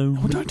a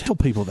moment. Oh, don't tell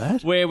people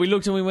that. Where we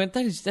looked and we went,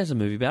 that's a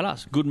movie about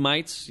us. Good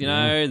mates, you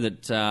know,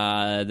 that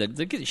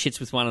get shits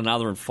with one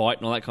another and fight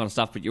and all that kind of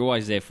stuff, but you're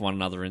always there for one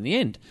another in the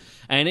end.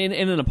 And in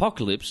an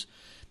apocalypse...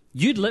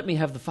 You'd let me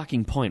have the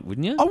fucking point,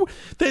 wouldn't you? Oh,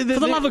 for the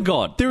love of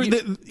God.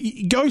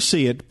 Go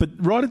see it, but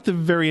right at the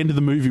very end of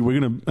the movie, we're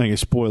going to...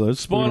 spoilers.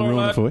 Spoiler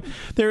alert. For it.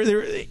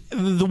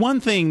 The one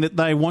thing that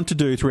they want to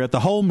do throughout the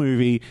whole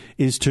movie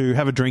is to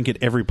have a drink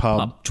at every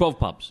pub. 12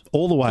 pubs.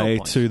 All the way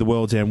to the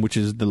World's End, which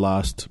is the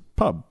last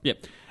pub.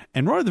 Yep.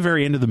 And right at the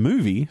very end of the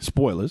movie,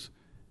 spoilers...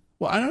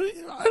 Well, I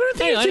don't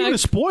think it's even a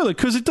spoiler,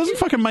 because it doesn't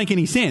fucking make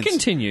any sense.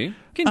 Continue.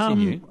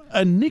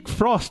 Nick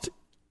Frost...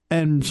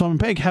 and Simon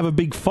Pegg have a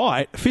big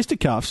fight,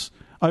 fisticuffs,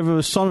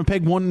 over Simon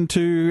Pegg wanting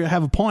to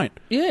have a pint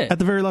at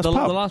the very last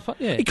pub. The last pub,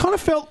 yeah. It kind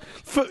of felt,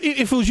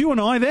 if it was you and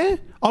I there,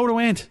 I would have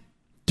went,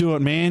 do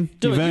it, man.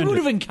 You've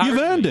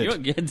earned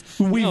it.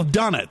 We've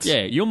done it.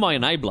 Yeah, you're my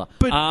enabler.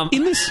 But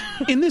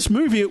in this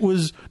movie, it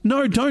was,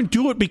 no, don't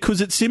do it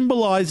because it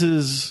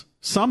symbolises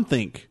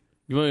something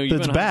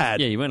that's bad.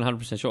 Yeah, you weren't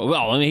 100% sure.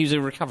 Well, I mean, he's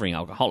a recovering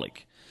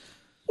alcoholic.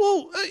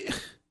 Well...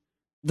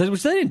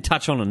 which they didn't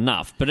touch on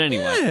enough, but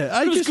anyway,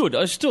 it was good. It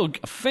was still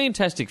a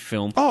fantastic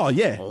film. Oh,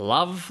 yeah.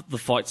 Love the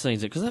fight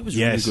scenes, because that was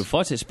really good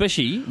fights,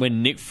 especially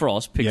when Nick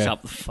Frost picks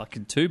up the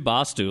fucking 2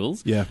 bar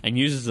stools and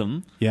uses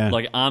them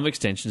like arm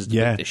extensions to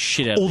beat the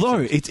shit out of them.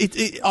 Although,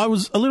 I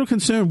was a little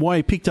concerned why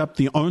he picked up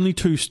the only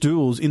 2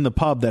 stools in the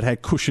pub that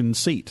had cushioned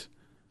seat.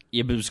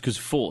 Yeah, but it was because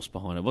force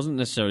behind it. It wasn't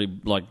necessarily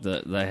like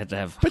they had to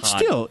have But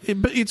still,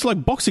 it's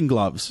like boxing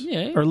gloves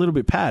are a little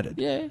bit padded.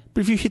 Yeah.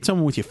 But if you hit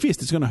someone with your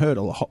fist, it's going to hurt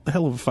a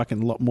hell of a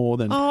fucking lot more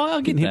than... Oh,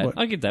 I get that.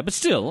 I get that. But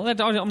still, I'm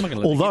not going to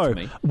let Although, it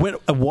get to me.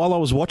 While I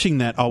was watching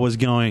that, I was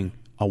going,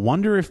 I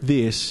wonder if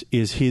this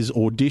is his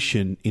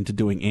audition into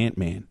doing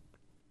Ant-Man.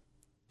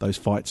 Those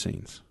fight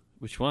scenes.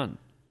 Which one?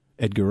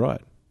 Edgar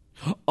Wright.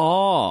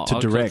 Oh, to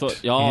direct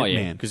Ant-Man.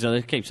 Yeah, because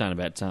they keep saying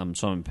about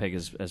Simon Pegg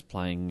as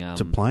playing...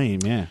 to play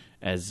him, yeah.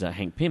 As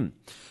Hank Pym.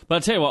 But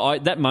I'll tell you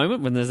what, that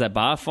moment when there's that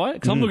bar fight,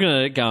 because I'm looking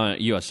at it going,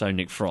 you are so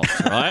Nick Frost,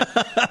 right?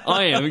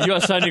 I am, you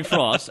are so Nick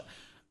Frost.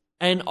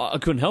 And I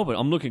couldn't help it.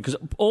 I'm looking, because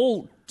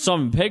all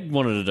Simon Pegg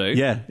wanted to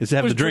do is to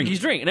have the drink. His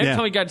drink. And every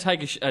time he go to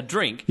take a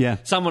drink,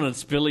 someone would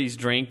spill his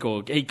drink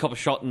or he'd cop a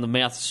shot in the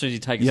mouth as soon as he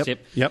take a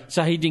sip. Yep.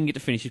 So he didn't get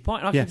to finish his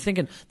pint. And I kept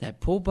thinking, that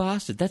poor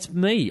bastard, that's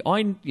me.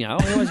 I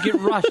always get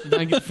rushed and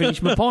don't get to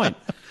finish my pint.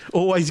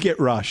 Always get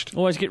rushed.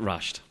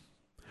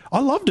 I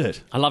loved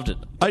it.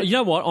 You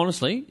know what?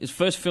 Honestly, his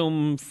first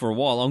film for a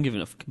while. I'm giving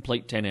it a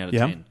complete 10 out of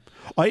 10.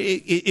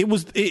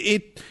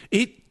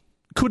 It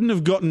couldn't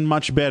have gotten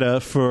much better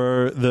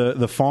for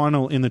the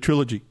final in the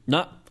trilogy.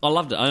 No, I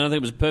loved it. I think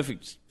it was a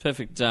perfect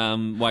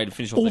way to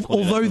finish off.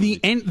 Although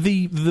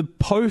the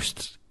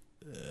post,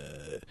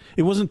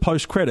 it wasn't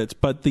post credits,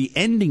 but the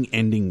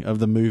ending of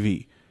the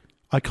movie,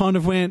 I kind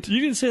of went.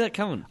 You didn't see that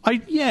coming.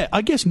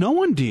 I guess no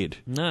one did.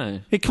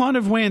 No, it kind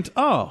of went.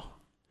 Oh,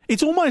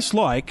 it's almost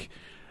like.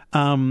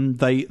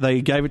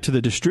 They gave it to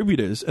the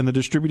distributors, and the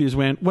distributors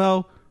went,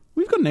 well,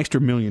 we've got an extra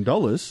 $1 million.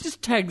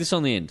 Just tag this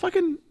on the end.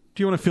 Do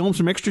you want to film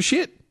some extra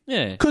shit?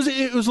 Yeah. Because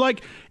it was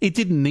like, it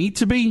didn't need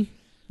to be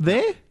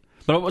there.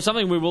 But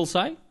something we'll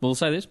say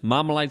this,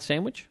 marmalade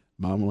sandwich.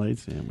 Marmalade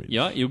sandwich.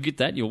 Yeah, you'll get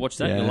that. You'll watch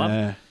that. Yeah. You'll love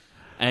it.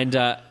 And,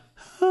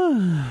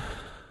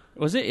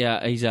 was it?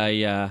 Yeah, he's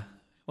a,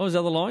 what was the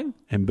other line?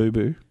 And Boo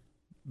Boo.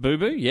 Boo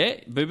Boo,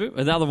 yeah, Boo Boo.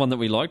 Another one that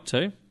we liked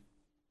too.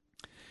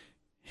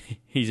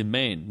 He's a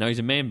man. No, he's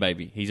a man,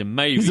 baby. He's a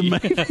maybe.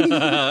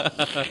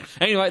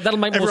 Anyway, that'll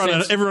make more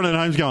sense. Everyone at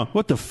home's going,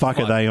 what the fuck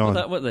are they on?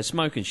 They're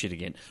smoking shit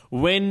again.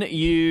 When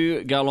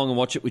you go along and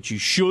watch it, which you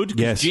should,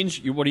 yes.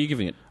 Ginge, what are you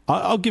giving it?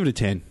 I'll give it a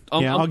 10.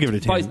 I'll give it a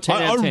 10. Both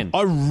 10 out of 10.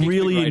 I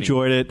really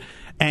enjoyed it.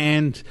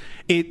 And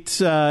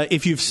it's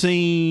if you've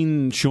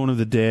seen Shaun of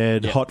the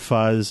Dead, Hot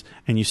Fuzz,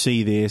 and you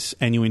see this,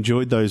 and you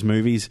enjoyed those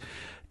movies...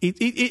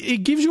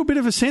 It gives you a bit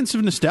of a sense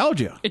of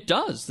nostalgia. It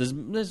does.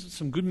 There's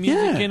some good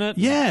music in it.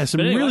 Yeah,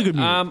 really good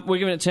music. We're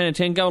giving it 10 out of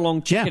 10. Go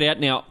along, check it out.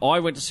 Now, I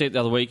went to see it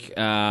the other week.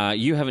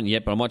 You haven't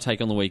yet, but I might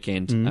take on the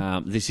weekend.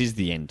 This is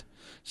the end.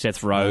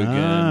 Seth Rogen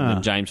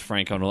and James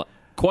Franco and all that.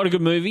 Quite a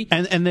good movie.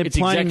 And they're it's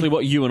playing... exactly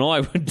what you and I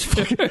would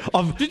do.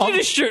 Did you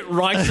just shoot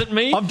rice at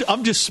me?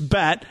 I've just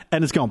spat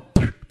and it's gone...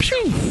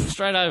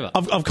 Straight over.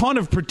 I've kind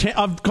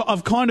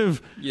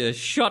of You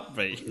shot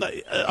me.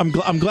 I'm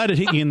glad it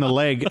hit you in the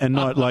leg and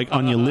not like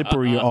on your lip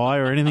or your eye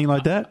or anything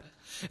like that.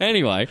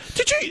 Anyway,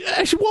 did you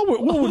actually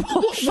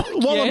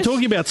while I'm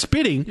talking about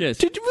spitting? Yes.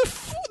 Did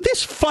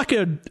this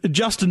fucker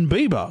Justin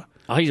Bieber?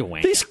 Oh, he's a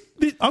wank.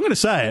 I'm going to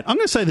say it. I'm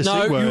going to say the C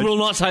word. No, you will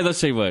not say the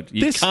C word.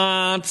 You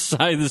can't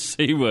say the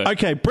C word.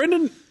 Okay,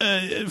 Brendan,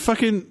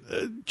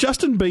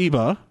 Justin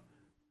Bieber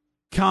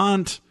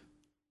can't.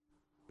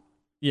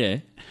 Yeah.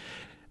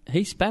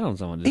 He spat on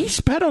someone, didn't he? He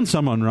spat on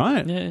someone,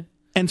 right? Yeah.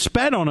 And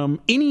spat on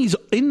him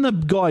in the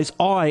guy's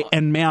eye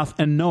and mouth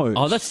and nose.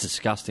 Oh, that's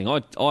disgusting.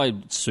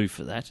 I'd sue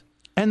for that.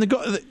 And the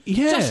guy,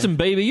 Justin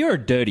Bieber, you're a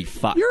dirty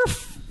fuck.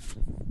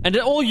 And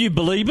all you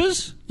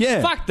believers,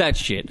 fuck that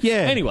shit. Yeah.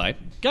 Anyway,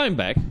 going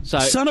back. So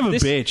son of a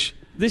bitch.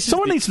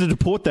 Someone needs to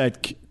deport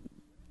that.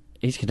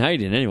 He's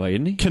Canadian anyway,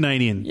 isn't he?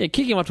 Canadian. Yeah,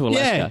 kick him up to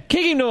Alaska. Yeah.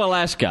 Kick him to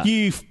Alaska.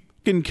 You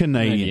fucking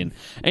Canadian.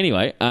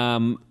 Anyway,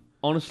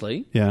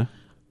 honestly, you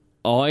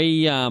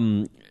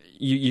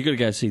got to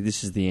go see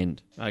This Is the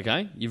End.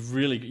 Okay,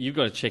 you've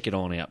got to check it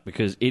on out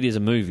because it is a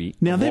movie.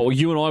 Now what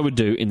you and I would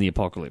do in the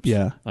apocalypse.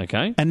 Yeah.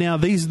 Okay. And now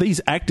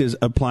these actors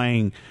are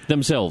playing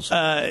themselves,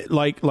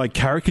 like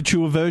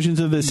caricature versions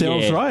of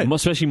themselves, right?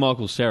 Especially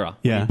Michael Cera.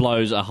 Yeah. He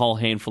blows a whole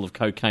handful of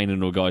cocaine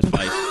into a guy's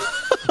face.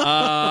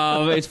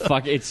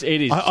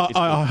 It is.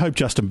 I hope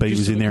Justin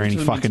Bieber's in there and he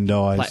fucking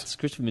dies.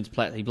 Christopher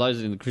Mintz-Plasse. He blows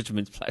it in the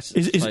Christopher Mintz-Plasse.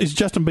 Is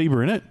Justin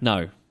Bieber in it?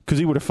 No. Because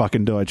he would have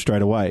fucking died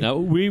straight away. No,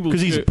 we will.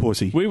 Because he's a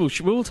pussy. We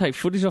will take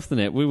footage off the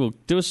net. We will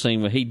do a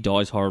scene where he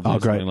dies horribly or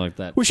something like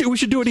that. We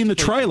should do it in the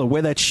trailer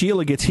where that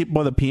Sheila gets hit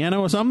by the piano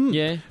or something.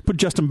 Yeah. Put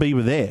Justin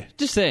Bieber there.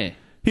 Just there.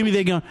 He'll be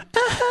there going,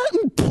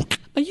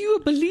 are you a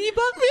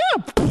believer?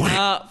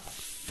 Yeah.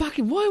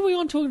 Fucking, why are we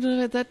on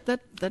talking about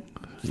that?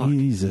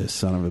 He's a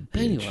son of a bitch.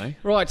 Anyway,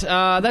 right,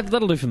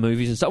 that'll do for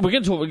movies and stuff. We're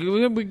going to talk.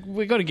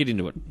 We've got to get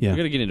into it. Yeah. We've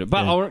got to get into it.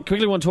 But I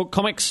quickly want to talk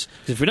comics,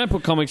 because if we don't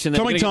put comics in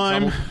there, Comic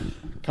time.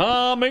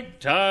 Comic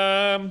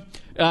time.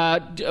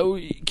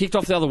 Kicked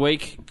off the other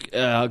week.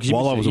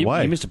 While I was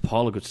away. You missed a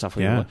pile of good stuff.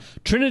 Yeah.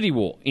 Trinity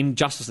War in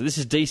Justice League. This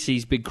is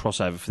DC's big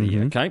crossover for the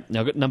year, okay?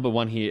 Now, I've got number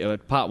one here,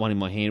 part one in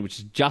my hand, which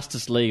is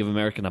Justice League of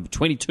America. Number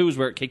 22 is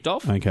where it kicked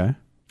off. Okay.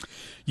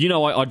 You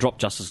know, I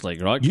dropped Justice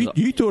League, right?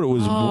 You thought it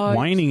was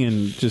waning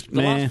and just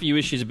the last few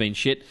issues have been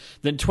shit.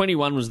 Then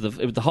 21 was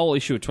the whole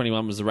issue of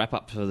 21 was the wrap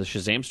up for the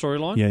Shazam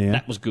storyline. Yeah.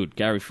 That was good.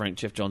 Gary Frank,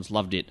 Jeff Johns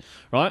loved it,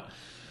 right?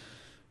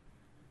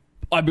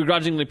 I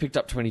begrudgingly picked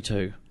up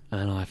 22.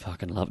 And I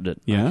fucking loved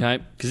it. Yeah.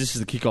 Okay? Because this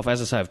is the kickoff, as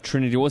I say, of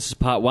Trinity Wars. This is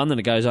part one, then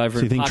it goes over.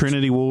 So you think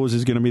Trinity Wars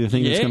is going to be the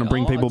thing that's going to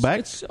bring people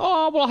back?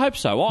 Well, I hope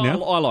so.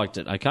 I liked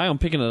it, okay? I'm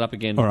picking it up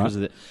again because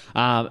of it.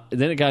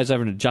 Then it goes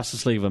over into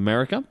Justice League of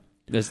America.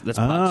 That's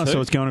part two. So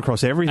it's going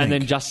across everything. And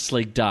then Justice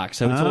League Dark.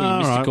 So it's all your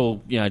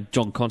mystical,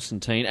 John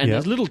Constantine. And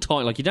there's little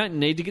tie, like you don't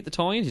need to get the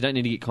tie-ins. You don't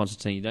need to get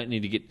Constantine. You don't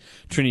need to get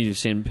Trinity of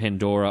Sin,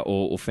 Pandora,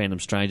 or Phantom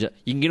Stranger.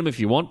 You can get them if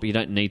you want, but you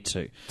don't need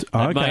to.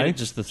 They've made it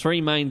just the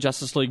three main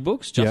Justice League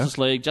books, Justice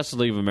League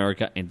of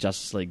America, and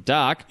Justice League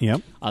Dark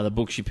are the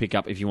books you pick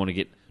up if you want to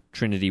get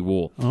Trinity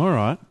War. All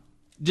right.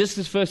 Just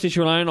this first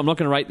issue alone, I'm not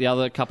going to rate the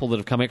other couple that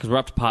have come out because we're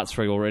up to part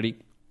 3 already.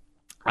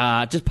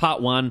 Just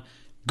part 1.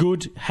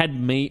 Good, had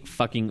me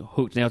fucking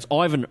hooked. Now it's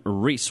Ivan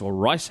Reis or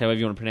Rice, however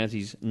you want to pronounce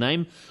his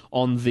name,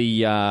 on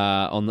the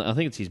I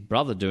think it's his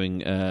brother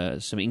doing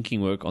some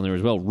inking work on there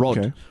as well.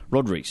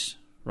 Rod Reis.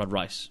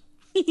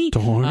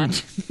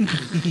 Don't.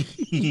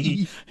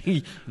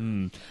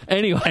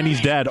 Anyway, and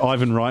his dad,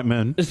 Ivan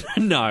Reitman.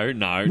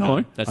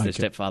 No, that's their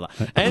stepfather.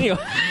 Anyway.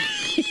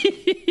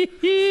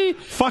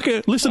 Fuck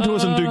it, listen to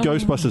us and do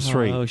Ghostbusters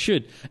 3. Oh,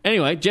 should.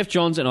 Anyway, Jeff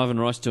Johns and Ivan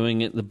Reis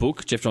doing it, the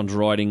book, Jeff Johns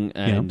writing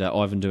and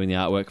Ivan doing the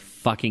artwork.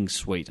 Fucking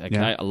sweet, okay?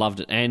 Yeah. I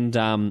loved it.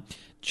 And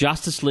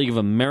Justice League of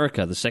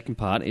America, the second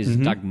part, is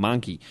Doug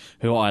Mahnke,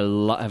 who I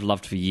have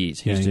loved for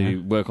years. He used to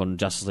work on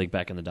Justice League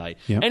back in the day.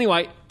 Yep.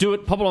 Anyway, do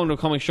it. Pop along to a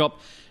comic shop.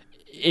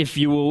 If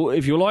you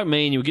were like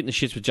me and you were getting the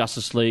shits with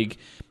Justice League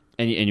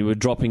and you were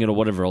dropping it or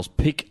whatever else,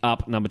 pick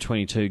up number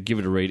 22, give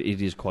it a read.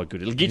 It is quite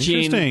good. It'll get you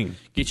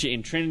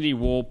in Trinity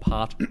War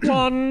Part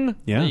 1.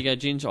 Yeah. There you go,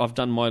 Ginge. I've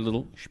done my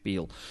little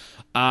spiel.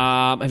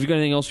 Have you got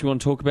anything else you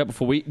want to talk about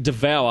before we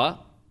devour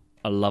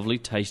a lovely,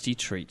 tasty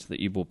treat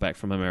that you brought back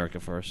from America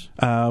for us?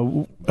 I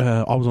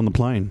was on the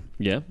plane.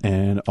 Yeah?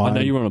 And I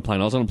know you were on a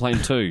plane. I was on a plane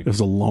too. It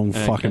was a long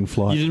fucking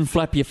flight. You didn't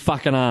flap your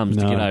fucking arms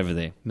to get over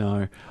there.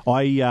 No.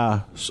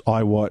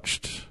 I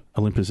watched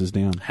Olympus Has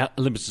Down.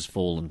 Olympus Has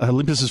Fallen.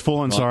 Olympus Has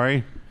Fallen, right.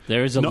 Sorry.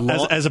 There is a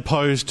lot. As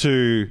opposed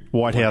to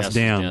White House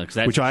Down,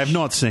 which I have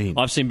not seen.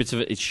 I've seen bits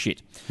of it. It's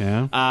shit.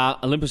 Yeah.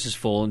 Olympus Has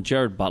Fallen,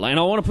 Jared Butler. And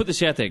I want to put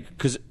this out there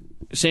because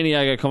San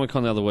Diego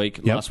Comic-Con the other week,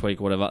 last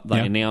week, whatever, they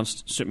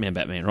announced Superman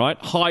Batman, right?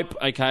 Hype,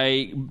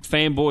 okay.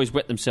 Fanboys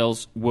wet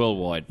themselves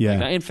worldwide. Yeah.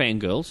 Okay? And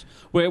fangirls.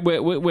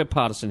 We're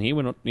partisan here.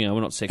 We're not,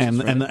 we're not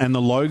sexist. And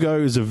the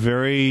logo is a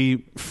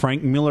very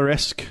Frank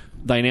Miller-esque.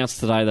 They announced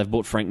today they've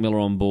brought Frank Miller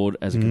on board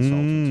as a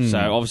consultant. So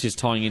obviously it's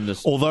tying into...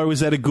 Although, is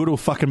that a good or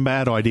fucking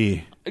bad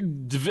idea?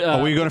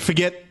 Are we going to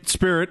forget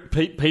Spirit?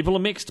 People are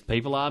mixed.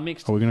 People are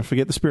mixed. Are we going to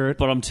forget the Spirit?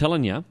 But I'm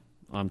telling you,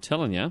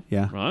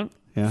 yeah. Right?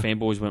 Yeah.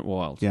 Fanboys went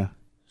wild. Yeah.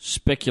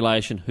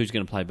 Speculation, who's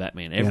going to play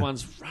Batman?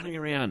 Everyone's running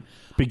around.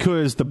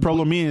 Because the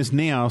problem is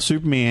now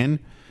Superman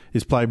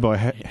is played by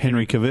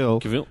Henry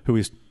Cavill, who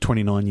is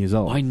 29 years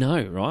old. I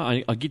know,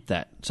 right? I get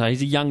that. So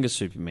he's a younger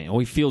Superman,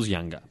 or he feels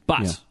younger.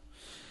 But... Yeah.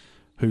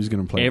 Who's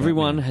going to play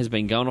Everyone Batman? has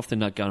been going off the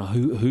nut going,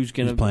 who's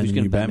going to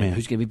be Batman?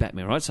 Who's going to be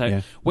Batman, right?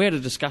 So we had a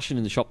discussion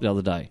in the shop the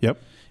other day.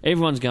 Yep.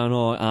 Everyone's going,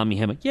 Armie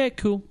Hammer. Yeah,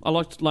 cool. I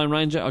liked Lone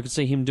Ranger. I could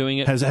see him doing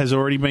it. Has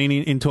already been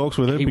in talks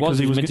with it because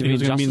he was going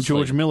to be in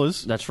George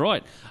Miller's. That's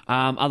right.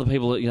 Other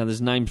people,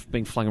 there's names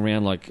being flung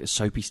around like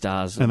soapy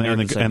stars. And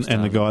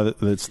the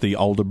guy that's the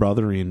older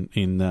brother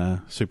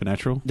in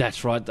Supernatural.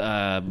 That's right.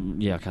 I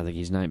can't think of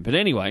his name. But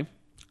anyway...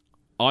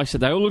 I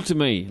said, they all looked at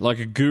me like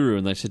a guru,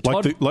 and they said,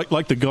 Todd...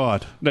 Like the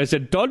god. They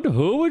said, Todd,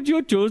 who would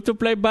you choose to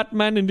play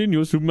Batman in the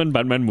new Superman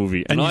Batman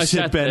movie? And I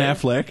said Ben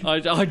Affleck.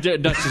 I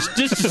did.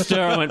 Just to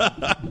stir, I went,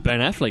 Ben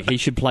Affleck, he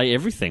should play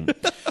everything.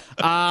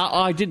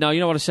 I didn't know.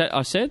 You know what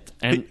I said?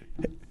 And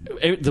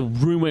the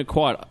room went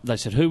quiet. They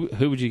said, who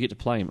would you get to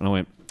play him? And I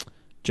went,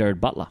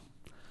 Jared Butler.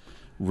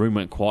 Room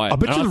went quiet. I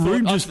bet you the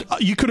room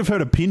you could have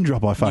heard a pin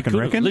drop, I fucking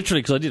reckon.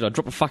 Literally, because I did. I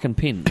dropped a fucking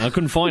pin. I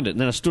couldn't find it, and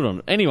then I stood on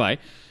it. Anyway...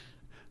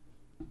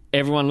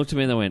 Everyone looked at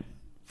me and they went,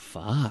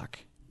 fuck,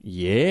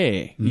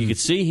 yeah. You could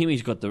see him.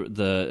 He's got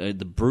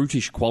the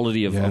brutish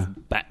quality of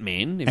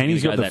Batman. And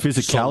he's got the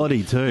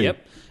physicality too.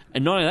 Yep.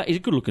 And not only that, he's a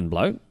good-looking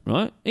bloke,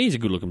 right? He's a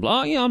good-looking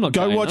bloke. Oh, yeah, I'm not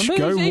Go going. watch.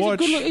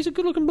 He's a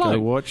good-looking bloke. Go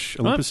watch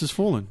Olympus Has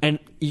Fallen. And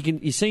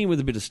you see him with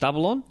a bit of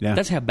stubble on. Yeah.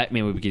 That's how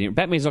Batman would be getting.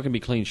 Batman's not going to be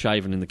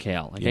clean-shaven in the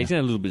cowl. Okay? He's going to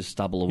have a little bit of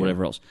stubble or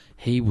whatever else.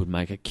 He would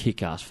make a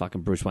kick-ass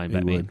fucking Bruce Wayne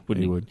Batman,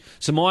 wouldn't he? Would.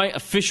 So my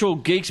official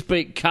Geek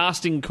Speak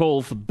casting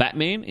call for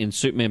Batman in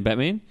Superman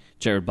Batman,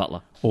 Jared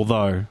Butler.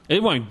 Although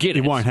it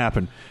won't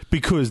happen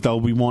because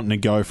they'll be wanting to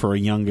go for a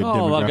younger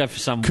demographic. They'll go for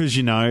some because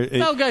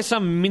they'll go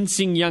some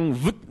mincing young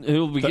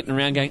who'll be getting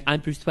around going, "I'm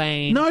Bruce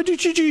Wayne." No,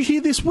 did you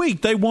hear this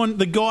week? They want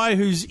the guy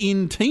who's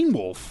in Teen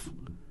Wolf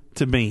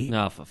to be.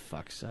 Oh, for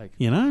fuck's sake!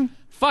 You know,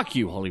 fuck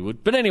you,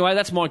 Hollywood. But anyway,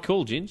 that's my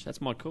call, Ginge.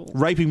 That's my call.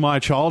 Raping my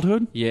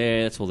childhood.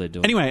 Yeah, that's all they're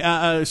doing. Anyway,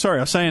 sorry,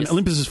 I was saying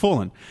Olympus Has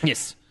Fallen.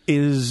 Yes.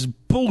 Is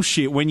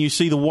bullshit when you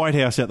see the White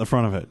House out the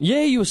front of it.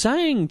 Yeah, you were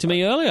saying to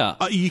me earlier.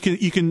 You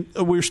can.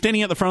 We're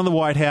standing at the front of the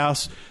White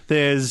House.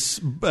 There's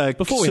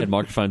before we had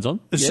microphones on.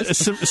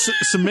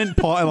 Cement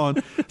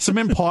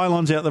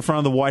pylons out the front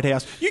of the White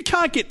House. You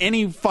can't get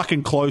any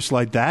fucking close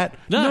like that.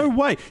 No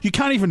way. You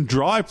can't even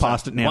drive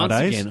past it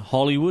nowadays. Once again,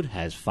 Hollywood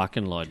has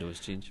fucking lied to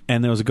us, Ginge.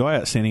 And there was a guy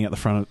out standing at the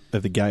front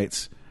of the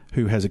gates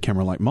who has a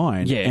camera like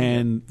mine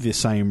and the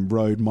same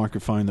Rode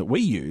microphone that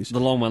we use. The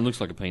long one looks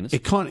like a penis.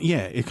 It kind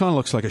of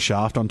looks like a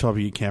shaft on top of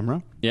your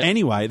camera. Yep.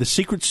 Anyway, the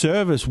Secret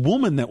Service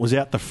woman that was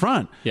out the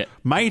front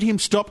made him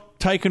stop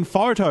taking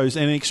photos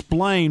and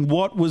explain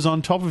what was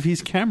on top of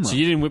his camera. So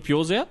you didn't whip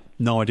yours out?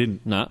 No, I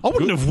didn't. No. I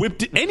wouldn't have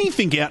whipped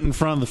anything out in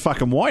front of the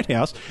fucking White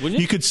House. Wouldn't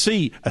you? You could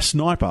see a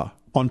sniper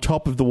on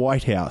top of the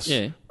White House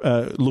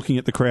looking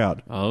at the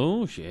crowd.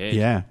 Oh, shit.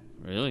 Yeah.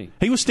 Really?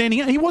 He was standing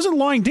out. He wasn't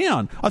lying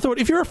down. I thought,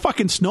 if you're a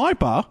fucking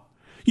sniper,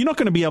 you're not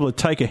going to be able to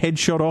take a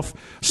headshot off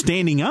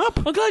standing up.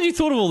 I'm glad you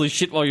thought of all this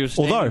shit while you were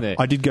standing there.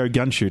 I did go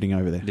gun shooting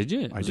over there. Did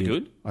you? Was it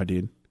good? I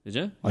did. Did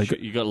you?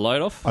 You got a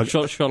load off?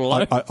 Shot a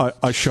load?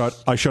 I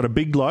shot a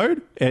big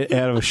load out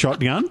of a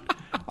shotgun,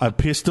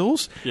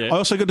 pistols. Yeah. I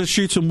also got to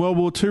shoot some World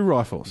War II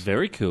rifles.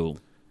 Very cool.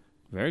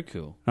 Very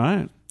cool. All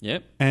right.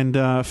 Yep.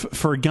 And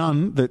for a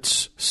gun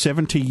that's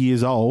 70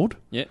 years old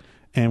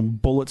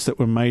and bullets that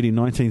were made in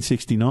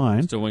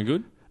 1969... Still went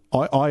good?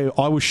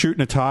 I was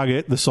shooting a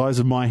target the size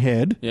of my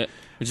head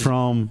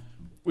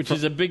which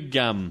is a big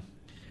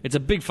it's a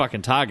big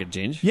fucking target,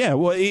 Ginge. Yeah,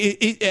 well,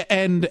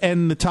 and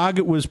the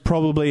target was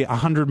probably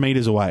 100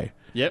 metres away.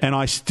 Yep. And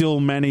I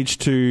still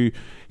managed to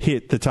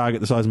hit the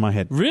target the size of my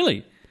head.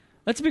 Really?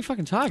 That's a big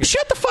fucking target.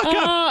 Shut the fuck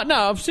up!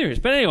 No, I'm serious.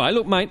 But anyway,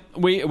 look, mate,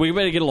 we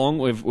better get along.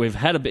 We've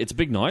had it's a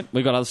big night.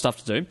 We've got other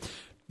stuff to do.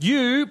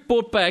 You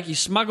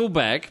smuggled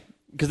back...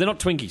 Because they're not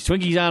Twinkies.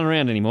 Twinkies aren't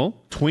around anymore.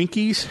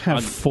 Twinkies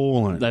have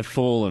fallen. They've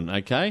fallen,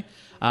 okay?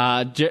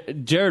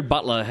 Jared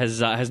Butler has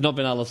not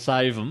been able to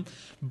save them.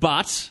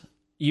 But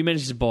you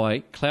managed to buy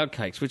cloud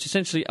cakes, which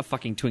essentially are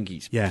fucking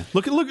Twinkies. Yeah.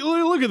 Look at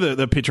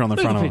the picture on the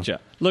front of them.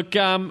 Look,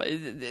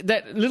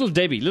 that Little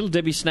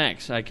Debbie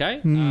snacks, okay?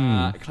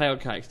 Cloud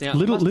cakes. Now,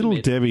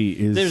 Little Debbie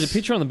is... There's a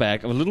picture on the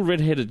back of a little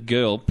red-headed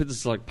girl. This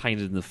is like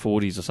painted in the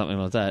 40s or something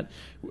like that,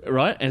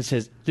 right? And it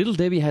says, Little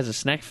Debbie has a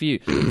snack for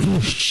you.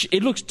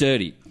 It looks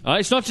dirty.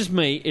 It's not just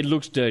me. It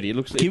looks dirty. It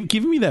looks.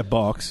 Give me that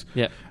box.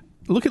 Yeah.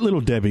 Look at Little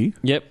Debbie.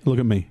 Yep. Look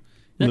at me.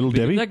 Little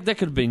Debbie. That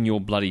could have been your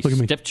bloody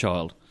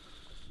stepchild.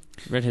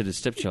 Red-headed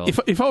stepchild.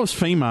 If I was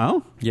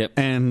female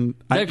and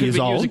 8 years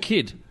old... You as a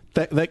kid.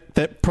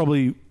 That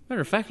probably...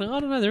 Matter of fact, I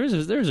don't know. There is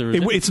a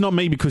it's not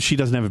me because she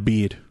doesn't have a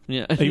beard.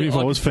 Yeah. Even if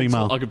I was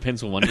female. I could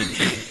pencil one in.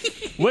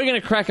 We're going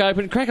to crack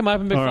them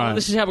open. Right.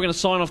 This is how we're going to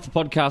sign off the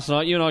podcast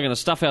tonight. You and I are going to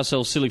stuff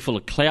ourselves silly full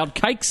of cloud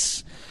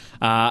cakes.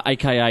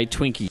 A.K.A.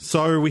 Twinkie.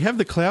 So we have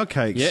the cloud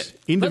cakes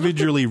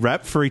individually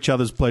wrapped for each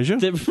other's pleasure.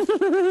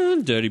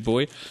 Dirty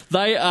boy.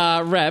 They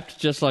are wrapped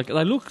just like...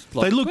 They look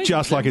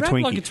just like a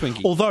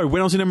Twinkie. Although,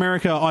 when I was in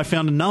America, I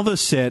found another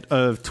set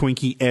of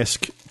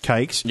Twinkie-esque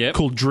cakes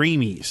called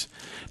Dreamies.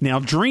 Now,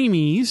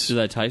 Dreamies... Do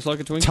they taste like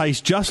a Twinkie?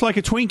 Taste just like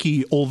a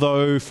Twinkie,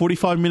 although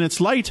 45 minutes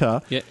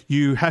later,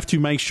 you have to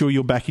make sure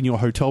you're back in your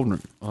hotel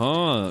room.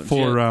 Oh.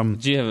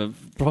 Do you have a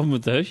problem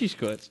with the Hershey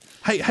squirts?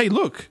 Hey,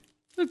 look.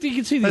 Look, you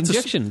can see the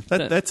injection.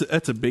 That's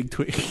a big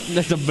Twinkie.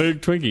 That's a big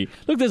Twinkie.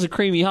 Look, there's a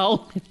creamy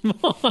hole in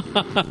mine.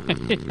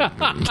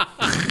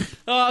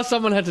 Oh,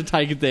 someone had to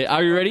take it there.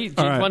 Are you ready?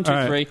 All right, 1,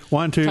 2, 3.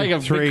 1, 2, 3. Take a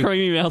big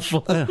creamy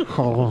mouthful.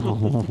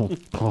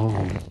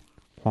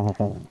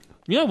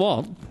 You know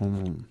what?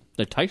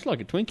 They taste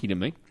like a Twinkie to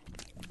me.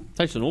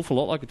 Tastes an awful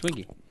lot like a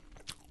Twinkie.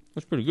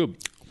 That's pretty good.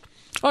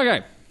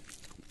 Okay.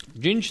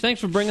 Ginge,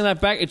 thanks for bringing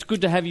that back. It's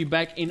good to have you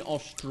back in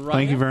Australia.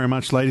 Thank you very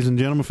much, ladies and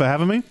gentlemen, for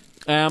having me.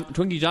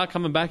 Twinkies are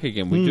coming back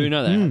again. We do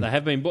know that. They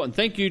have been bought. And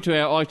thank you to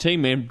our IT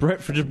man,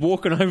 Brett, for just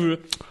walking over.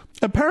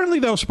 Apparently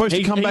they were supposed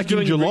to come back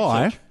in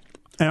July,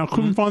 and I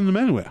couldn't find them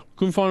anywhere.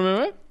 Couldn't find them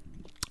anywhere?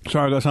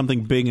 Sorry, I got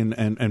something big and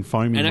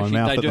foamy in my mouth at the moment. And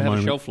actually, they do have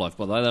a shelf life,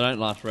 by the way. They don't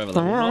last forever.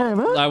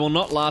 They will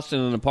not last in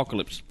an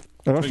apocalypse.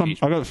 I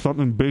got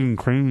something big and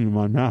creamy in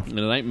my mouth. And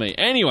it ain't me.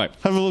 Anyway.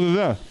 Have a look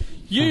at that.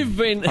 You've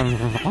been...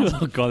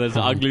 Oh, God, that's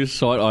the ugliest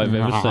sight I've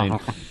ever seen.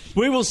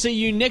 We will see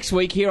you next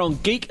week here on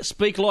Geek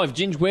Speak Live.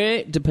 Ginge,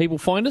 where do people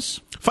find us?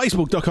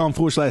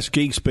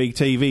 Facebook.com/Geek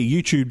TV,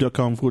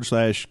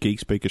 YouTube.com/Geek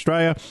Speak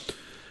Australia,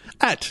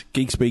 at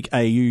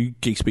GeekSpeakAU,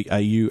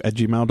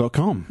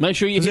 GeekSpeakAU@gmail.com. Make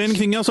sure you. Is there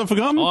anything else I've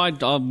forgotten?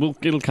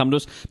 It'll come to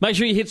us. Make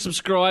sure you hit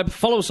subscribe,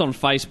 follow us on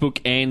Facebook,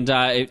 and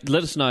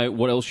let us know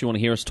what else you want to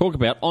hear us talk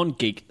about on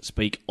Geek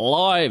Speak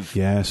Live.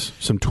 Yes,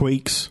 some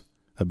tweaks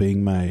are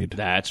being made.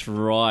 That's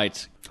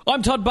right.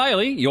 I'm Todd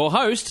Bailey, your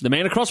host, the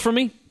man across from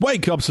me.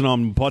 Wade Cobson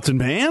on Pots and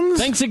Pans.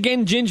 Thanks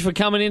again, Ginge, for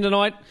coming in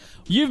tonight.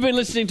 You've been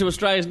listening to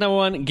Australia's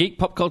 #1 geek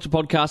pop culture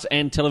podcast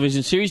and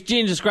television series.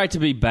 Ginge, it's great to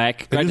be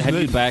back. Great to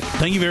have you back.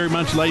 Thank you very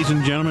much, ladies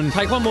and gentlemen.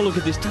 Take one more look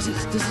at this. Does it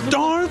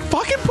Don't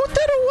fucking put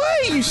that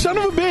away, you son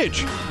of a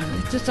bitch.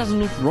 It just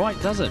doesn't look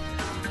right, does it?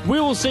 We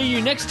will see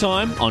you next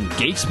time on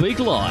Geek Speak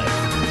Live.